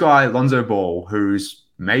this guy, Lonzo Ball, who's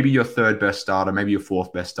maybe your third best starter, maybe your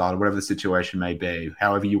fourth best starter, whatever the situation may be,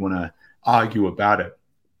 however you want to argue about it.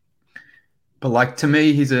 But like, to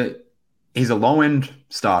me, he's a low-end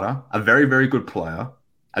starter, a very, very good player,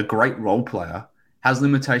 a great role player, has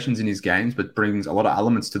limitations in his games, but brings a lot of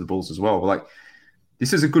elements to the Bulls as well. But like,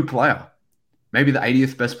 this is a good player, maybe the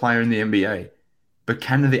 80th best player in the NBA. But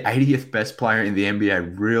can the 80th best player in the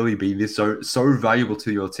NBA really be this so valuable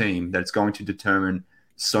to your team that it's going to determine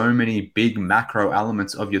so many big macro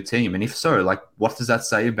elements of your team? And if so, like, what does that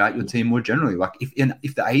say about your team more generally? Like, if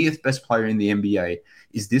the 80th best player in the NBA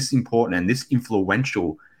is this important and this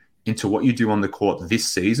influential into what you do on the court this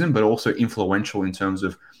season, but also influential in terms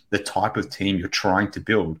of the type of team you're trying to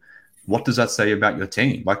build, what does that say about your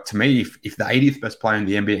team? Like, to me, if the 80th best player in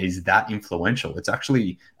the NBA is that influential, it's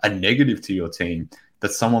actually a negative to your team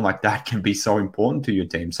that someone like that can be so important to your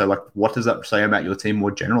team. So, like, what does that say about your team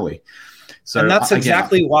more generally? So, and that's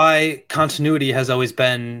exactly why continuity has always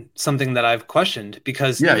been something that I've questioned,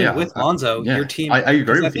 because with Lonzo, your team, I agree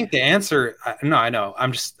with you. I think the answer, no, I know,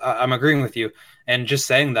 I'm agreeing with you, and just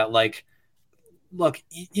saying that, like, look,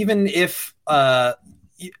 even if I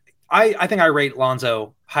think I rate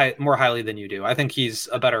Lonzo more highly than you do. I think he's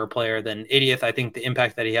a better player than 80th. I think the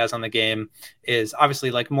impact that he has on the game is obviously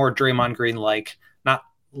like more Draymond Green, like, not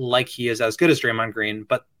like he is as good as Draymond Green,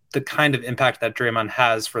 but the kind of impact that Draymond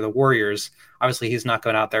has for the Warriors. Obviously, he's not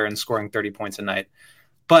going out there and scoring 30 points a night.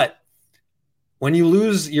 But when you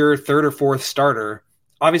lose your third or fourth starter,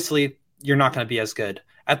 obviously you're not going to be as good.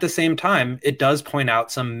 At the same time, it does point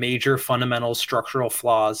out some major fundamental structural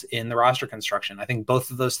flaws in the roster construction. I think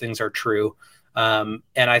both of those things are true. And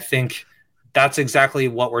I think that's exactly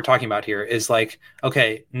what we're talking about here is like,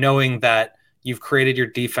 okay, knowing that you've created your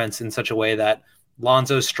defense in such a way that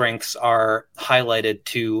Lonzo's strengths are highlighted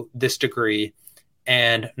to this degree,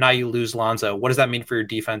 and now you lose Lonzo. What does that mean for your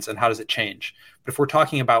defense, and how does it change? But if we're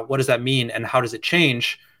talking about what does that mean and how does it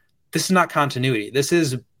change, this is not continuity. This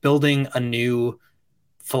is building a new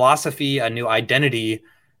philosophy, a new identity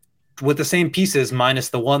with the same pieces minus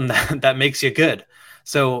the one that makes you good.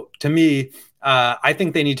 So to me, I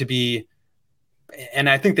think they need to be, and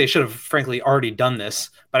I think they should have frankly already done this,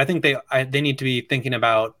 but I think they need to be thinking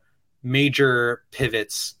about major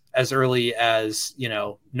pivots as early as,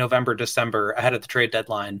 November, December ahead of the trade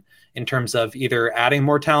deadline in terms of either adding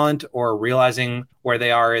more talent or realizing where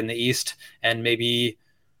they are in the East and maybe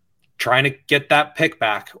trying to get that pick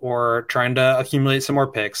back or trying to accumulate some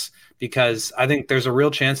more picks, because I think there's a real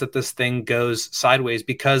chance that this thing goes sideways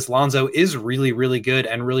because Lonzo is really, really good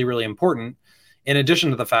and really, really important. In addition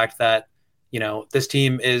to the fact that, this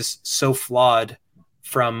team is so flawed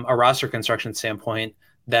from a roster construction standpoint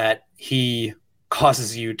that he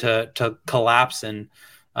causes you to collapse and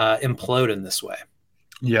implode in this way.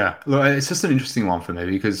 Yeah, look, it's just an interesting one for me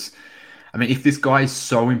because, if this guy is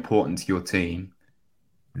so important to your team,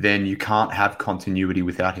 then you can't have continuity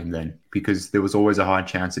without him then, because there was always a high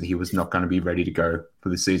chance that he was not going to be ready to go for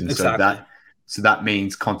the season. Exactly. So that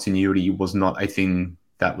means continuity was not a thing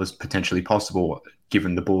that was potentially possible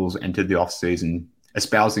given the Bulls entered the offseason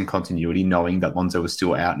espousing continuity, knowing that Lonzo was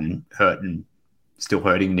still out and hurt and still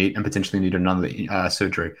hurting and potentially need another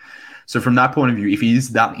surgery. So from that point of view, if he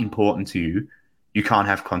is that important to you, you can't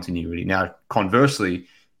have continuity. Now, conversely,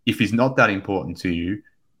 if he's not that important to you,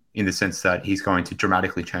 in the sense that he's going to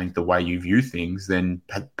dramatically change the way you view things, then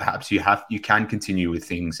perhaps you can continue with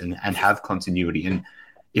things and have continuity. And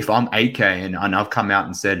if I'm AK and I've come out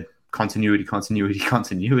and said continuity,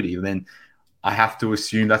 then I have to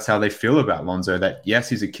assume that's how they feel about Lonzo, that yes,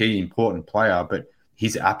 he's a key important player, but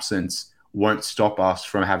his absence won't stop us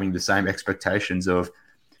from having the same expectations of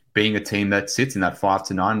being a team that sits in that 5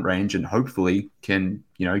 to 9 range and hopefully can,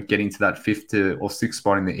 get into that 5th or 6th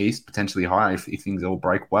spot in the East, potentially higher if things all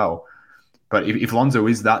break well. But if Lonzo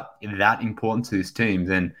is that important to this team,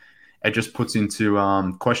 then it just puts into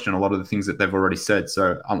question a lot of the things that they've already said.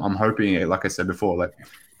 So I'm hoping, like I said before,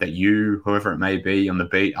 that you, whoever it may be on the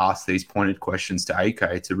beat, ask these pointed questions to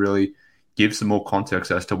AK to really give some more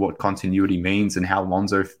context as to what continuity means and how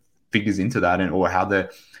Lonzo figures into that, or how the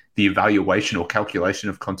evaluation or calculation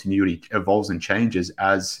of continuity evolves and changes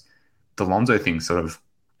as the Lonzo thing sort of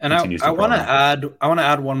continues. I want to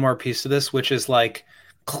add one more piece to this, which is like,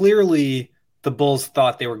 clearly the Bulls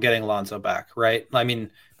thought they were getting Lonzo back, right?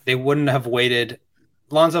 They wouldn't have waited.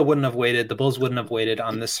 Lonzo wouldn't have waited. The Bulls wouldn't have waited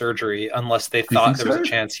on this surgery unless they thought there was a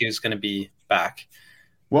chance he was going to be back.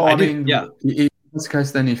 Well, if that's the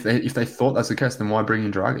case, then if they thought that's the case, then why bring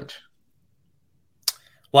in Dragic?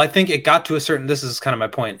 Well, I think it got to this is kind of my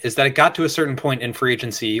point, is that it got to a certain point in free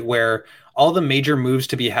agency where all the major moves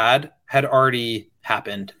to be had already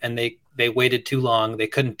happened, and they waited too long. They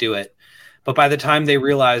couldn't do it. But by the time they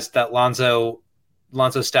realized that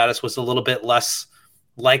Lonzo's status was a little bit less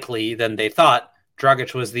likely than they thought,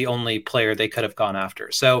 Dragic was the only player they could have gone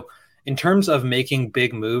after. So in terms of making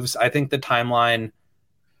big moves, I think the timeline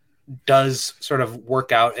does sort of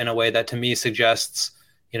work out in a way that to me suggests,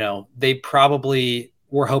 they probably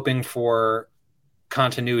were hoping for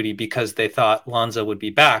continuity because they thought Lonzo would be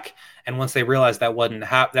back. And once they realized that wasn't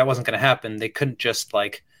going to happen, they couldn't just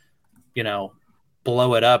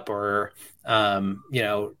blow it up or,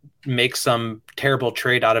 make some terrible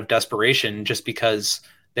trade out of desperation just because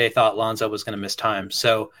they thought Lonzo was going to miss time.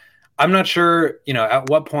 So I'm not sure, at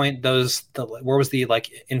what point where was the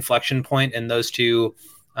inflection point in those two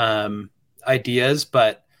ideas,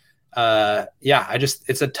 but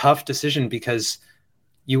it's a tough decision because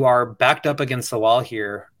you are backed up against the wall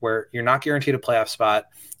here where you're not guaranteed a playoff spot.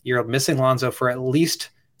 You're missing Lonzo for at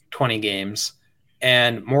least 20 games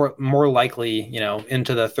and more likely,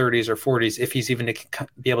 into the 30s or 40s, if he's even to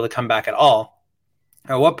be able to come back at all.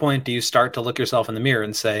 At what point do you start to look yourself in the mirror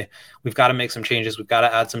and say, we've got to make some changes, we've got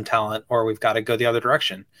to add some talent, or we've got to go the other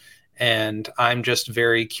direction? And I'm just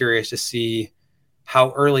very curious to see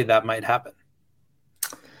how early that might happen.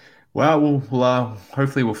 Well,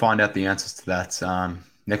 hopefully we'll find out the answers to that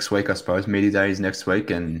next week, I suppose. Media Day is next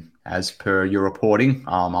week, and as per your reporting,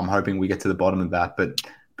 I'm hoping we get to the bottom of that. But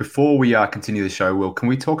before we continue the show, Will, can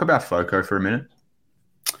we talk about FOCO for a minute?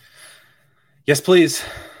 Yes, please.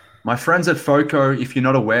 My friends at FOCO, if you're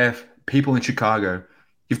not aware, people in Chicago,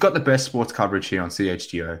 you've got the best sports coverage here on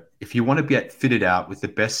CHGO. If you want to get fitted out with the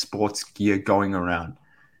best sports gear going around,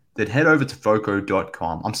 then head over to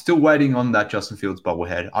foco.com. I'm still waiting on that Justin Fields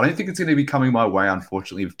bobblehead. I don't think it's going to be coming my way,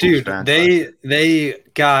 unfortunately. Dude, they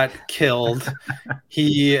got killed.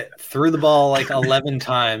 He threw the ball like 11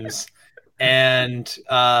 times, and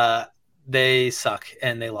they suck,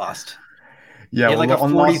 and they lost. Yeah, he had like a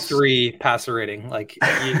 43 passer rating. Like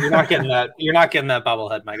you're not getting that. You're not getting that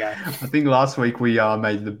bobblehead, my guy. I think last week we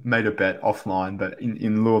made a bet offline, but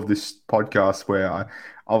in lieu of this podcast where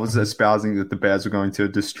I was espousing that the Bears were going to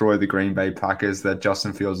destroy the Green Bay Packers, that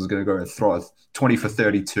Justin Fields was going to go and throw 20 for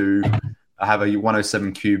 32, have a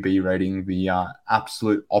 107 QB rating. The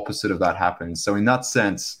absolute opposite of that happened. So in that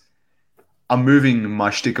sense, I'm moving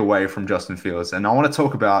my shtick away from Justin Fields, and I want to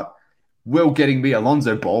talk about Will getting me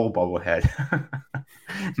Alonzo Ball bobblehead.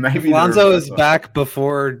 Maybe if Lonzo is back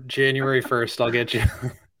before January 1st, I'll get you.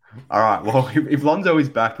 All right. Well, if Lonzo is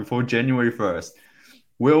back before January 1st,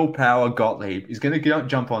 Will Power Gottlieb is going to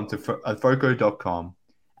jump onto foco.com,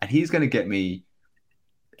 and he's going to get me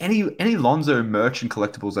any Lonzo merch and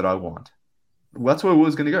collectibles that I want. Well, that's where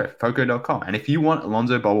Will's going to go, foco.com. And if you want a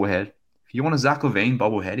Lonzo bobblehead, if you want a Zach LaVine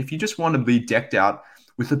bobblehead, if you just want to be decked out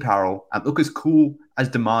with apparel and look as cool as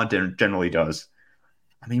DeMar generally does,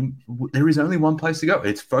 I mean, there is only one place to go.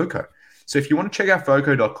 It's Foco. So if you want to check out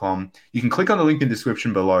Foco.com, you can click on the link in the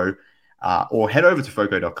description below or head over to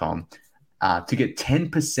Foco.com to get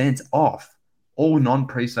 10% off all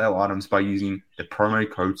non-presale items by using the promo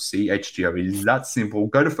code CHGO. It is that simple.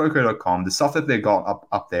 Go to Foco.com. The stuff that they got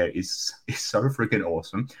up there is so freaking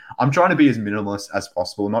awesome. I'm trying to be as minimalist as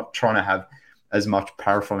possible, not trying to have as much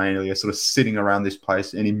paraphernalia sort of sitting around this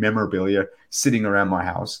place, any memorabilia sitting around my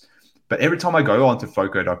house. But every time I go onto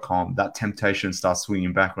Foco.com, that temptation starts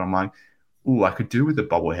swinging back, and I'm like, "Ooh, I could do with a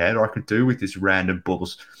bobblehead, or I could do with this random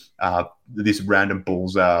Bulls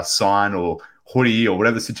sign or hoodie or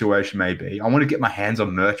whatever the situation may be. I want to get my hands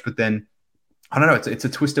on merch, but then I don't know. It's a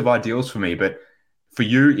twist of ideals for me. But for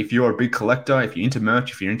you, if you're a big collector, if you're into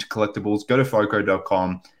merch, if you're into collectibles, go to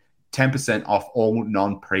Foco.com. 10% off all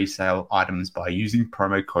non-presale items by using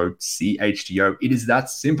promo code CHGO. It is that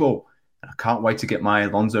simple. I can't wait to get my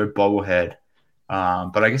Alonzo bobblehead.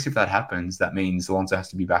 But I guess if that happens, that means Alonzo has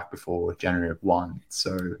to be back before January 1.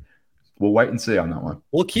 So we'll wait and see on that one.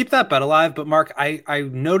 We'll keep that bet alive. But Mark, I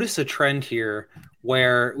notice a trend here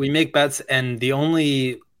where we make bets and the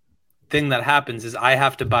only thing that happens is I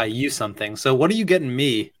have to buy you something. So what are you getting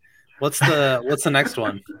me? What's the next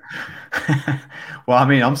one? Well, I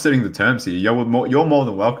mean, I'm setting the terms here. You're more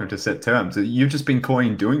than welcome to set terms. You've just been coy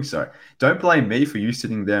doing so. Don't blame me for you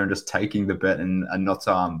sitting there and just taking the bet and not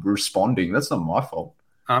responding. That's not my fault.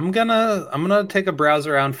 I'm gonna take a browse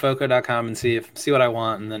around Foco.com and see what I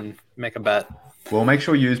want and then make a bet. Well, make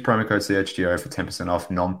sure you use promo code CHGO for 10% off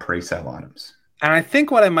non-presale items. And I think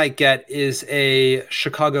what I might get is a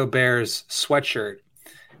Chicago Bears sweatshirt.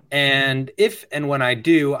 And if and when I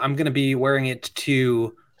do, I'm going to be wearing it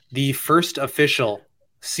to the first official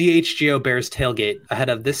CHGO Bears tailgate ahead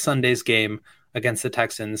of this Sunday's game against the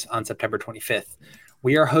Texans on September 25th.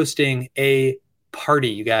 We are hosting a party,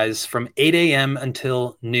 you guys, from 8 a.m.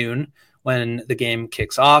 until noon when the game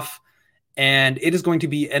kicks off. And it is going to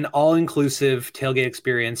be an all-inclusive tailgate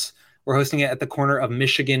experience. We're hosting it at the corner of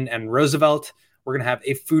Michigan and Roosevelt. We're going to have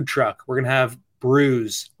a food truck. We're going to have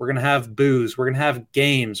brews. We're going to have booze. We're going to have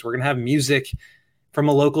games. We're going to have music from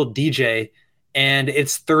a local DJ. And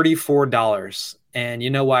it's $34. And you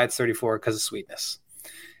know why it's $34? Because of sweetness.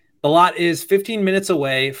 The lot is 15 minutes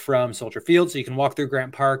away from Soldier Field, so you can walk through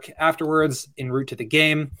Grant Park afterwards en route to the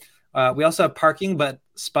game. We also have parking, but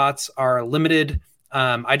spots are limited.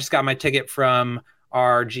 I just got my ticket from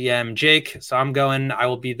our GM, Jake, so I'm going. I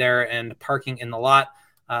will be there and parking in the lot.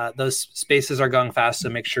 Those spaces are going fast, so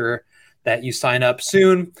make sure that you sign up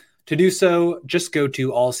soon. To do so, just go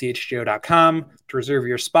to allchgo.com to reserve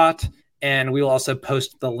your spot. And we will also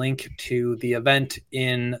post the link to the event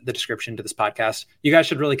in the description to this podcast. You guys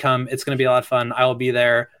should really come. It's going to be a lot of fun. I will be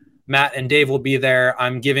there. Matt and Dave will be there.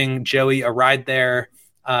 I'm giving Joey a ride there.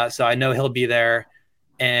 So I know he'll be there.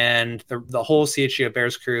 And the whole CHGO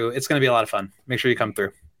Bears crew, it's going to be a lot of fun. Make sure you come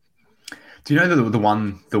through. Do you know the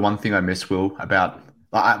one thing I miss, Will, about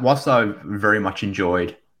whilst I very much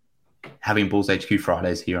enjoyed having Bulls HQ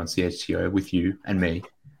Fridays here on CHGO with you and me,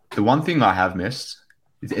 the one thing I have missed,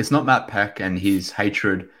 it's not Matt Peck and his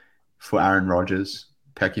hatred for Aaron Rodgers.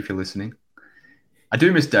 Peck, if you're listening. I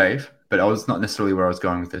do miss Dave, but I was not necessarily where I was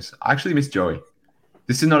going with this. I actually miss Joey.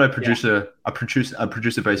 This is not a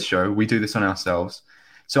producer-based show. We do this on ourselves.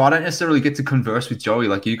 So I don't necessarily get to converse with Joey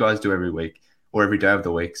like you guys do every week or every day of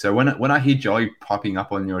the week. So when I hear Joey popping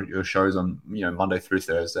up on your shows on Monday through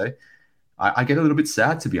Thursday, I get a little bit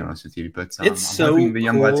sad, to be honest with you. But it's I'm hoping the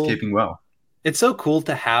young cool. lad's keeping well. it's so cool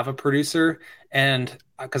to have a producer, and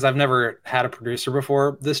because I've never had a producer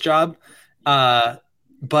before this job. Uh,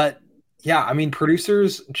 but yeah, I mean,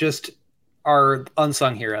 producers just are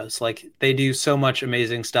unsung heroes. Like they do so much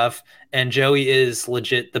amazing stuff, and Joey is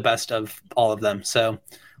legit the best of all of them. So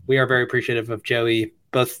we are very appreciative of Joey,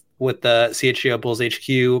 both with the CHGO Bulls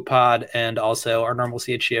HQ pod and also our normal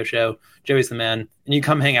CHGO show. Joey's the man, and you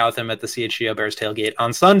come hang out with him at the CHGO Bears tailgate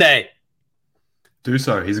on Sunday. Do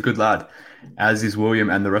so. He's a good lad, as is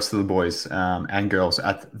William and the rest of the boys and girls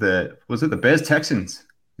at the Bears Texans?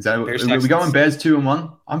 Is that Bears, are we going Bears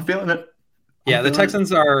 2-1? I'm feeling it. Yeah, the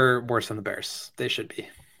Texans are worse than the Bears. They should be.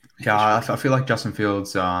 Yeah, I feel like Justin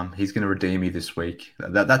Fields, he's going to redeem me this week.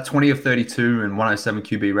 That 20 of 32 and 107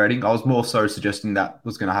 QB rating, I was more so suggesting that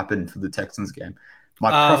was going to happen for the Texans game.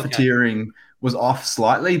 My profiteering was off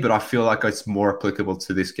slightly, but I feel like it's more applicable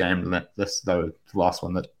to this game than the last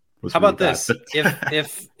one that was. How about this?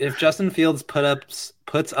 If Justin Fields puts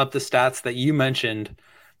up the stats that you mentioned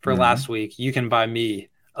for last week, you can buy me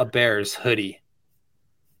a Bears hoodie.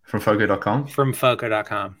 From Foco.com? From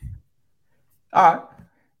Foco.com. All right.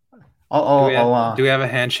 Do we have a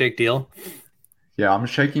handshake deal? Yeah, I'm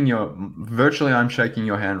shaking your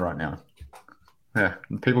hand right now. Yeah,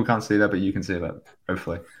 people can't see that, but you can see that,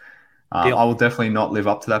 hopefully. I will definitely not live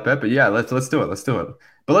up to that bet, but yeah, let's do it. Let's do it.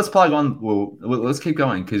 But let's plug on. Let's keep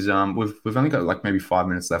going because we've only got like maybe 5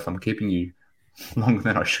 minutes left. I'm keeping you longer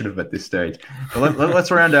than I should have at this stage. But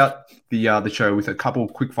let's round out the show with a couple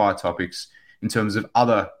quick fire topics in terms of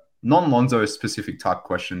other non-Lonzo specific type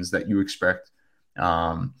questions that you expect.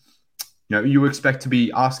 You expect to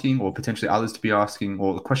be asking, or potentially others to be asking,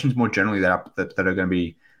 or questions more generally that are going to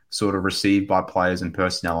be sort of received by players and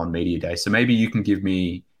personnel on media day. So maybe you can give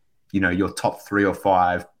me, your top 3 or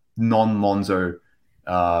 5 non-Lonzo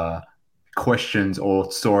questions or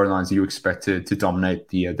storylines you expect to dominate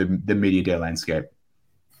the media day landscape.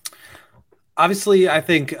 Obviously, I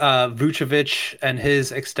think Vucevic and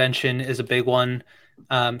his extension is a big one.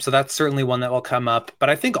 So that's certainly one that will come up. But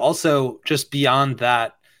I think also just beyond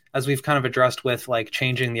that, as we've kind of addressed with like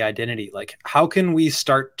changing the identity, like how can we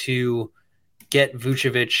start to get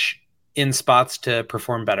Vucevic in spots to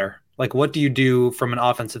perform better? Like what do you do from an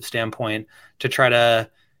offensive standpoint to try to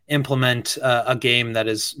implement a game that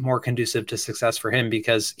is more conducive to success for him?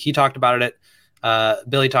 Because he talked about it.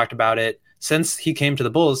 Billy talked about it. Since he came to the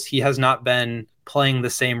Bulls, he has not been playing the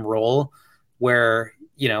same role where,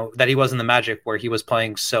 that he was in the Magic, where he was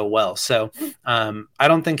playing so well. So I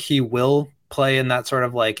don't think he will play in that sort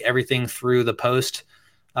of like everything through the post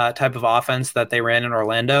type of offense that they ran in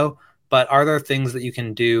Orlando. But are there things that you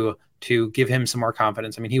can do to give him some more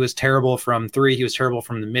confidence? I mean, he was terrible from 3. He was terrible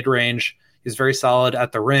from the mid range. He was very solid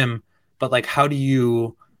at the rim. But like, how do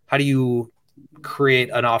you create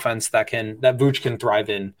an offense that Vooch can thrive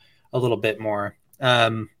in a little bit more?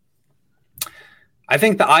 I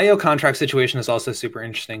think the IO contract situation is also super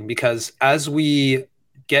interesting because as we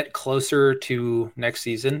get closer to next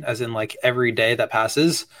season, as in like every day that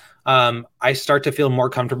passes, I start to feel more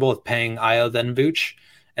comfortable with paying IO than Vooch.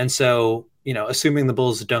 And so, assuming the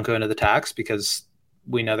Bulls don't go into the tax, because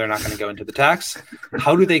we know they're not going to go into the tax,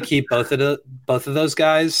 how do they keep both of those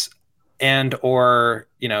guys? And, or,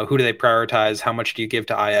 who do they prioritize? How much do you give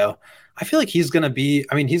to IO? I feel like he's going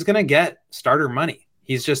to get starter money.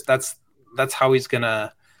 He's just, that's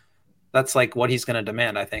like what he's going to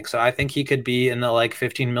demand, I think. So I think he could be in the like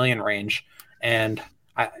 15 million range. And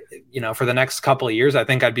for the next couple of years, I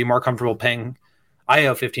think I'd be more comfortable paying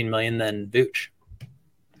IO 15 million than Vooch.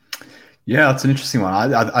 Yeah, that's an interesting one.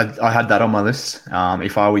 I had that on my list.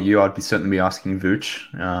 If I were you, I'd certainly be asking Vooch.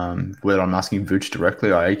 Whether I'm asking Vooch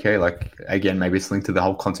directly or AK, like again, maybe it's linked to the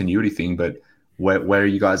whole continuity thing. But where are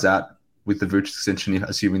you guys at with the Vooch extension?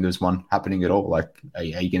 Assuming there's one happening at all, like are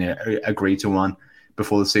you going to agree to one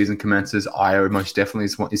before the season commences? IO most definitely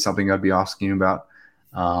is something I'd be asking about.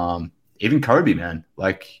 Even Kobe, man,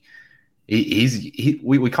 like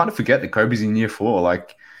we kind of forget that Kobe's in year 4.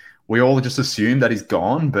 Like, we all just assume that he's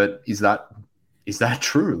gone, but is that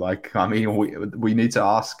true? Like, I mean, we need to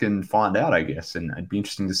ask and find out, I guess, and it'd be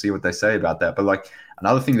interesting to see what they say about that. But like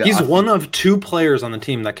another thing that he's one of 2 players on the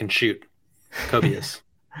team that can shoot. Kobe is.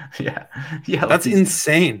 yeah, that's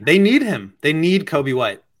insane. They need him. They need Kobe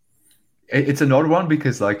White. It's an odd one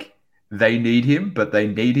because like they need him, but they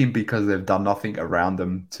need him because they've done nothing around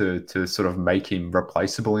them to sort of make him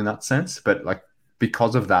replaceable in that sense. But like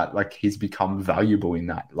because of that, like he's become valuable in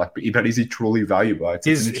that. Like, but is he truly valuable? It's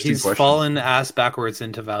an interesting question. Fallen ass backwards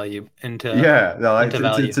into value. It's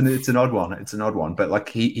an odd one. It's an odd one. But like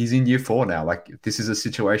he's in year 4 now. Like this is a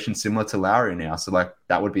situation similar to Lowry now. So like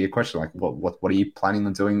that would be a question. Like what are you planning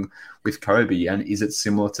on doing with Kobe? And is it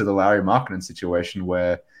similar to the Lowry Markkanen situation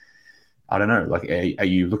where I don't know? Like are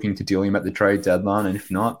you looking to deal him at the trade deadline? And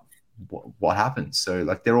if not, what happens? So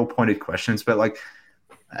like they're all pointed questions. But like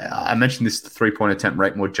I mentioned this 3-point attempt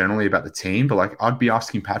rate more generally about the team, but like I'd be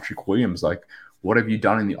asking Patrick Williams, like, what have you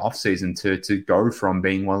done in the offseason to go from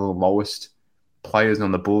being one of the lowest players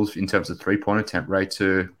on the Bulls in terms of 3-point attempt rate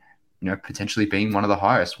to, potentially being one of the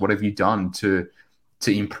highest? What have you done to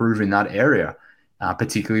improve in that area,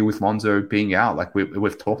 particularly with Lonzo being out? Like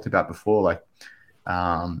we've talked about before, like,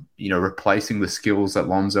 replacing the skills that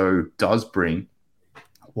Lonzo does bring.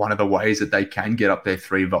 One of the ways that they can get up their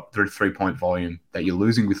three-point volume that you're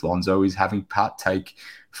losing with Lonzo is having Pat take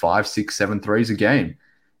 5, 6, 7 threes a game.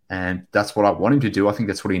 And that's what I want him to do. I think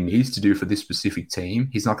that's what he needs to do for this specific team.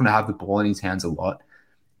 He's not going to have the ball in his hands a lot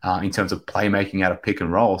in terms of playmaking out of pick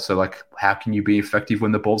and roll. So, like, how can you be effective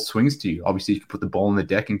when the ball swings to you? Obviously, you can put the ball in the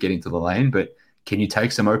deck and get into the lane, but can you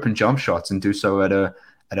take some open jump shots and do so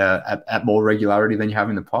at more regularity than you have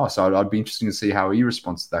in the past? So I'd be interested to see how he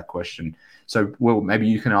responds to that question. So, Will, maybe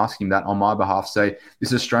you can ask him that on my behalf. Say,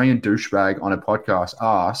 this Australian douchebag on a podcast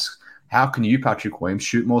asks, how can you, Patrick Williams,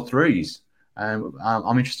 shoot more threes? And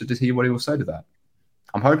I'm interested to hear what he will say to that.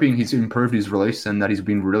 I'm hoping he's improved his release and that he's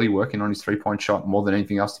been really working on his 3-point shot more than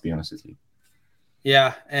anything else, to be honest with you.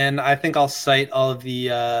 Yeah, and I think I'll cite all of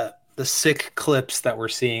the sick clips that we're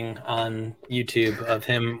seeing on YouTube of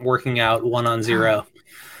him working out 1-on-0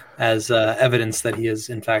 as evidence that he has,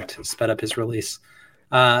 in fact, sped up his release.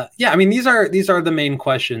 I mean, these are the main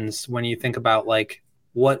questions when you think about like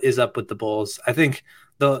what is up with the Bulls. I think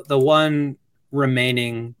the one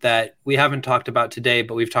remaining that we haven't talked about today,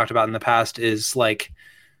 but we've talked about in the past is like,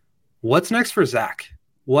 what's next for Zach?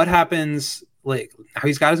 What happens? Like,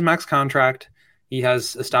 he's got his max contract. He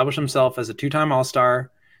has established himself as a 2-time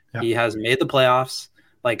All-Star. Yeah. He has made the playoffs.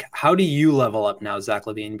 Like, how do you level up now, Zach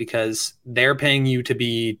LaVine? Because they're paying you to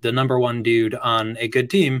be the number one dude on a good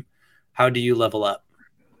team. How do you level up?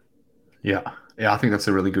 Yeah, I think that's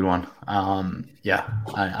a really good one. I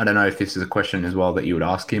don't know if this is a question as well that you would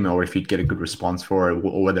ask him or if you'd get a good response for it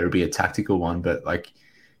or whether it'd be a tactical one. But like,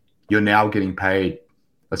 you're now getting paid,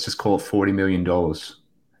 let's just call it $40 million.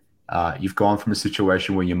 You've gone from a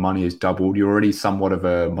situation where your money is doubled. You're already somewhat of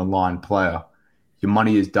a maligned player. Your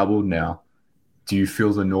money is doubled now. Do you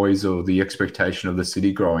feel the noise or the expectation of the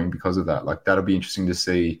city growing because of that? Like, that'll be interesting to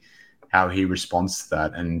see how he responds to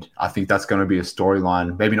that. And I think that's going to be a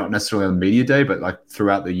storyline, maybe not necessarily on media day, but like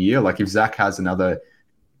throughout the year. Like if Zach has another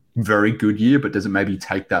very good year, but doesn't maybe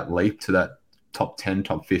take that leap to that top 10,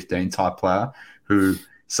 top 15 type player who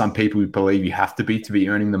some people believe you have to be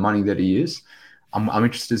earning the money that he is. I'm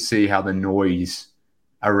interested to see how the noise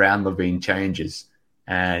around LaVine changes.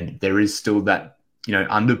 And there is still that,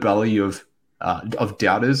 underbelly of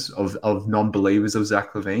doubters, of non-believers of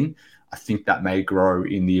Zach LaVine. I think that may grow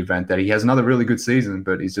in the event that he has another really good season,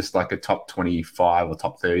 but he's just like a top 25 or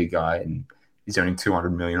top 30 guy and he's earning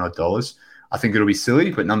 $200 million. I think it'll be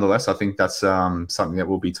silly, but nonetheless, I think that's something that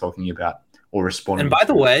we'll be talking about or responding. And by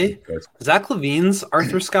the way, Zach LaVine's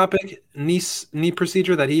arthroscopic knee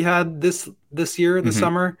procedure that he had this year, this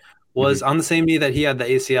summer, was on the same knee that he had the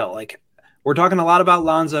ACL. Like, we're talking a lot about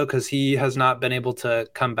Lonzo because he has not been able to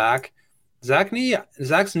come back. Zach's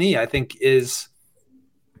knee, I think, is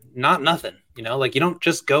not nothing. Like, you don't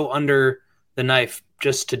just go under the knife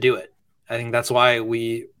just to do it. I think that's why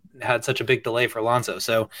we had such a big delay for Lonzo.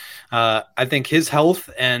 So I think his health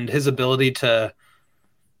and his ability to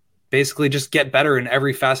basically just get better in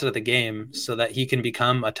every facet of the game so that he can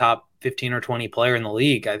become a top 15 or 20 player in the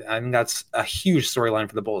league. I think that's a huge storyline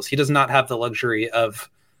for the Bulls. He does not have the luxury of,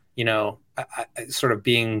 sort of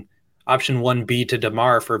being option 1B to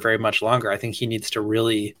DeMar for very much longer. I think he needs to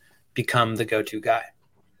really become the go-to guy.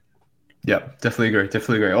 Yeah, definitely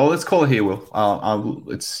agree. Oh, let's call it here, Will.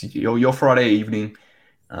 It's your Friday evening.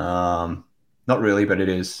 Not really, but it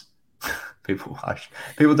is. People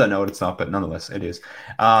don't know what it's not, but nonetheless, it is.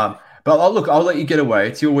 But I'll let you get away.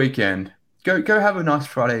 It's your weekend. Go have a nice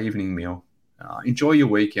Friday evening meal. Enjoy your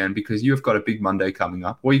weekend because you've got a big Monday coming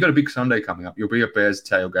up. Well, you've got a big Sunday coming up. You'll be at Bears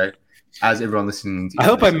tailgate, as everyone listening to you. I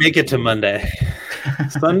hope I make it to Monday.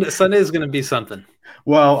 Sunday is going to be something.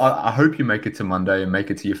 Well, I hope you make it to Monday and make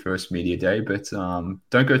it to your first media day, but don't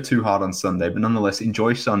go too hard on Sunday. But nonetheless,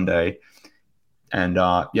 enjoy Sunday and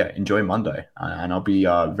enjoy Monday. And I'll be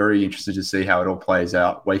very interested to see how it all plays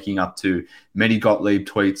out. Waking up to many Gottlieb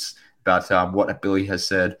tweets about what Billy has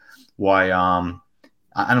said. Why and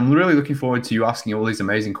I'm really looking forward to you asking all these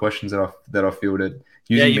amazing questions that I fielded.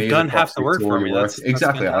 Using you've me done as a half the proxy work to all for your me. work. That's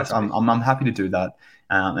Exactly. fantastic. I'm happy to do that.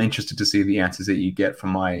 I'm interested to see the answers that you get from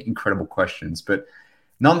my incredible questions. But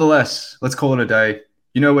nonetheless, let's call it a day.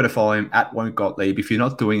 You know where to follow him at Won't Gottlieb. If you're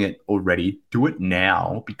not doing it already, do it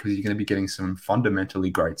now because you're going to be getting some fundamentally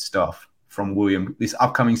great stuff from William this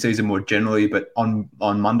upcoming season more generally. But on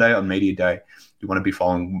Monday, on Media Day, you want to be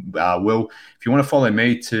following Will. If you want to follow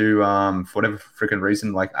me to for whatever freaking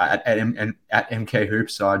reason, like at MK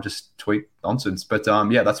Hoops, I just tweet nonsense. But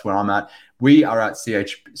yeah, that's where I'm at. We are at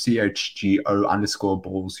CHGO_balls.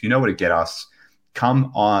 You know where to get us.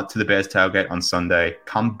 Come to the Bears Tailgate on Sunday.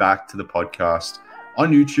 Come back to the podcast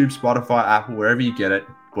on YouTube, Spotify, Apple, wherever you get it.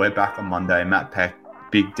 We're back on Monday. Matt Peck,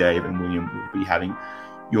 Big Dave, and William will be having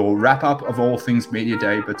your wrap-up of all things Media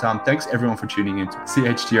Day. But thanks, everyone, for tuning in to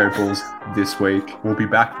CHGO Bulls this week. We'll be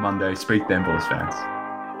back Monday. Speak then, Bulls fans.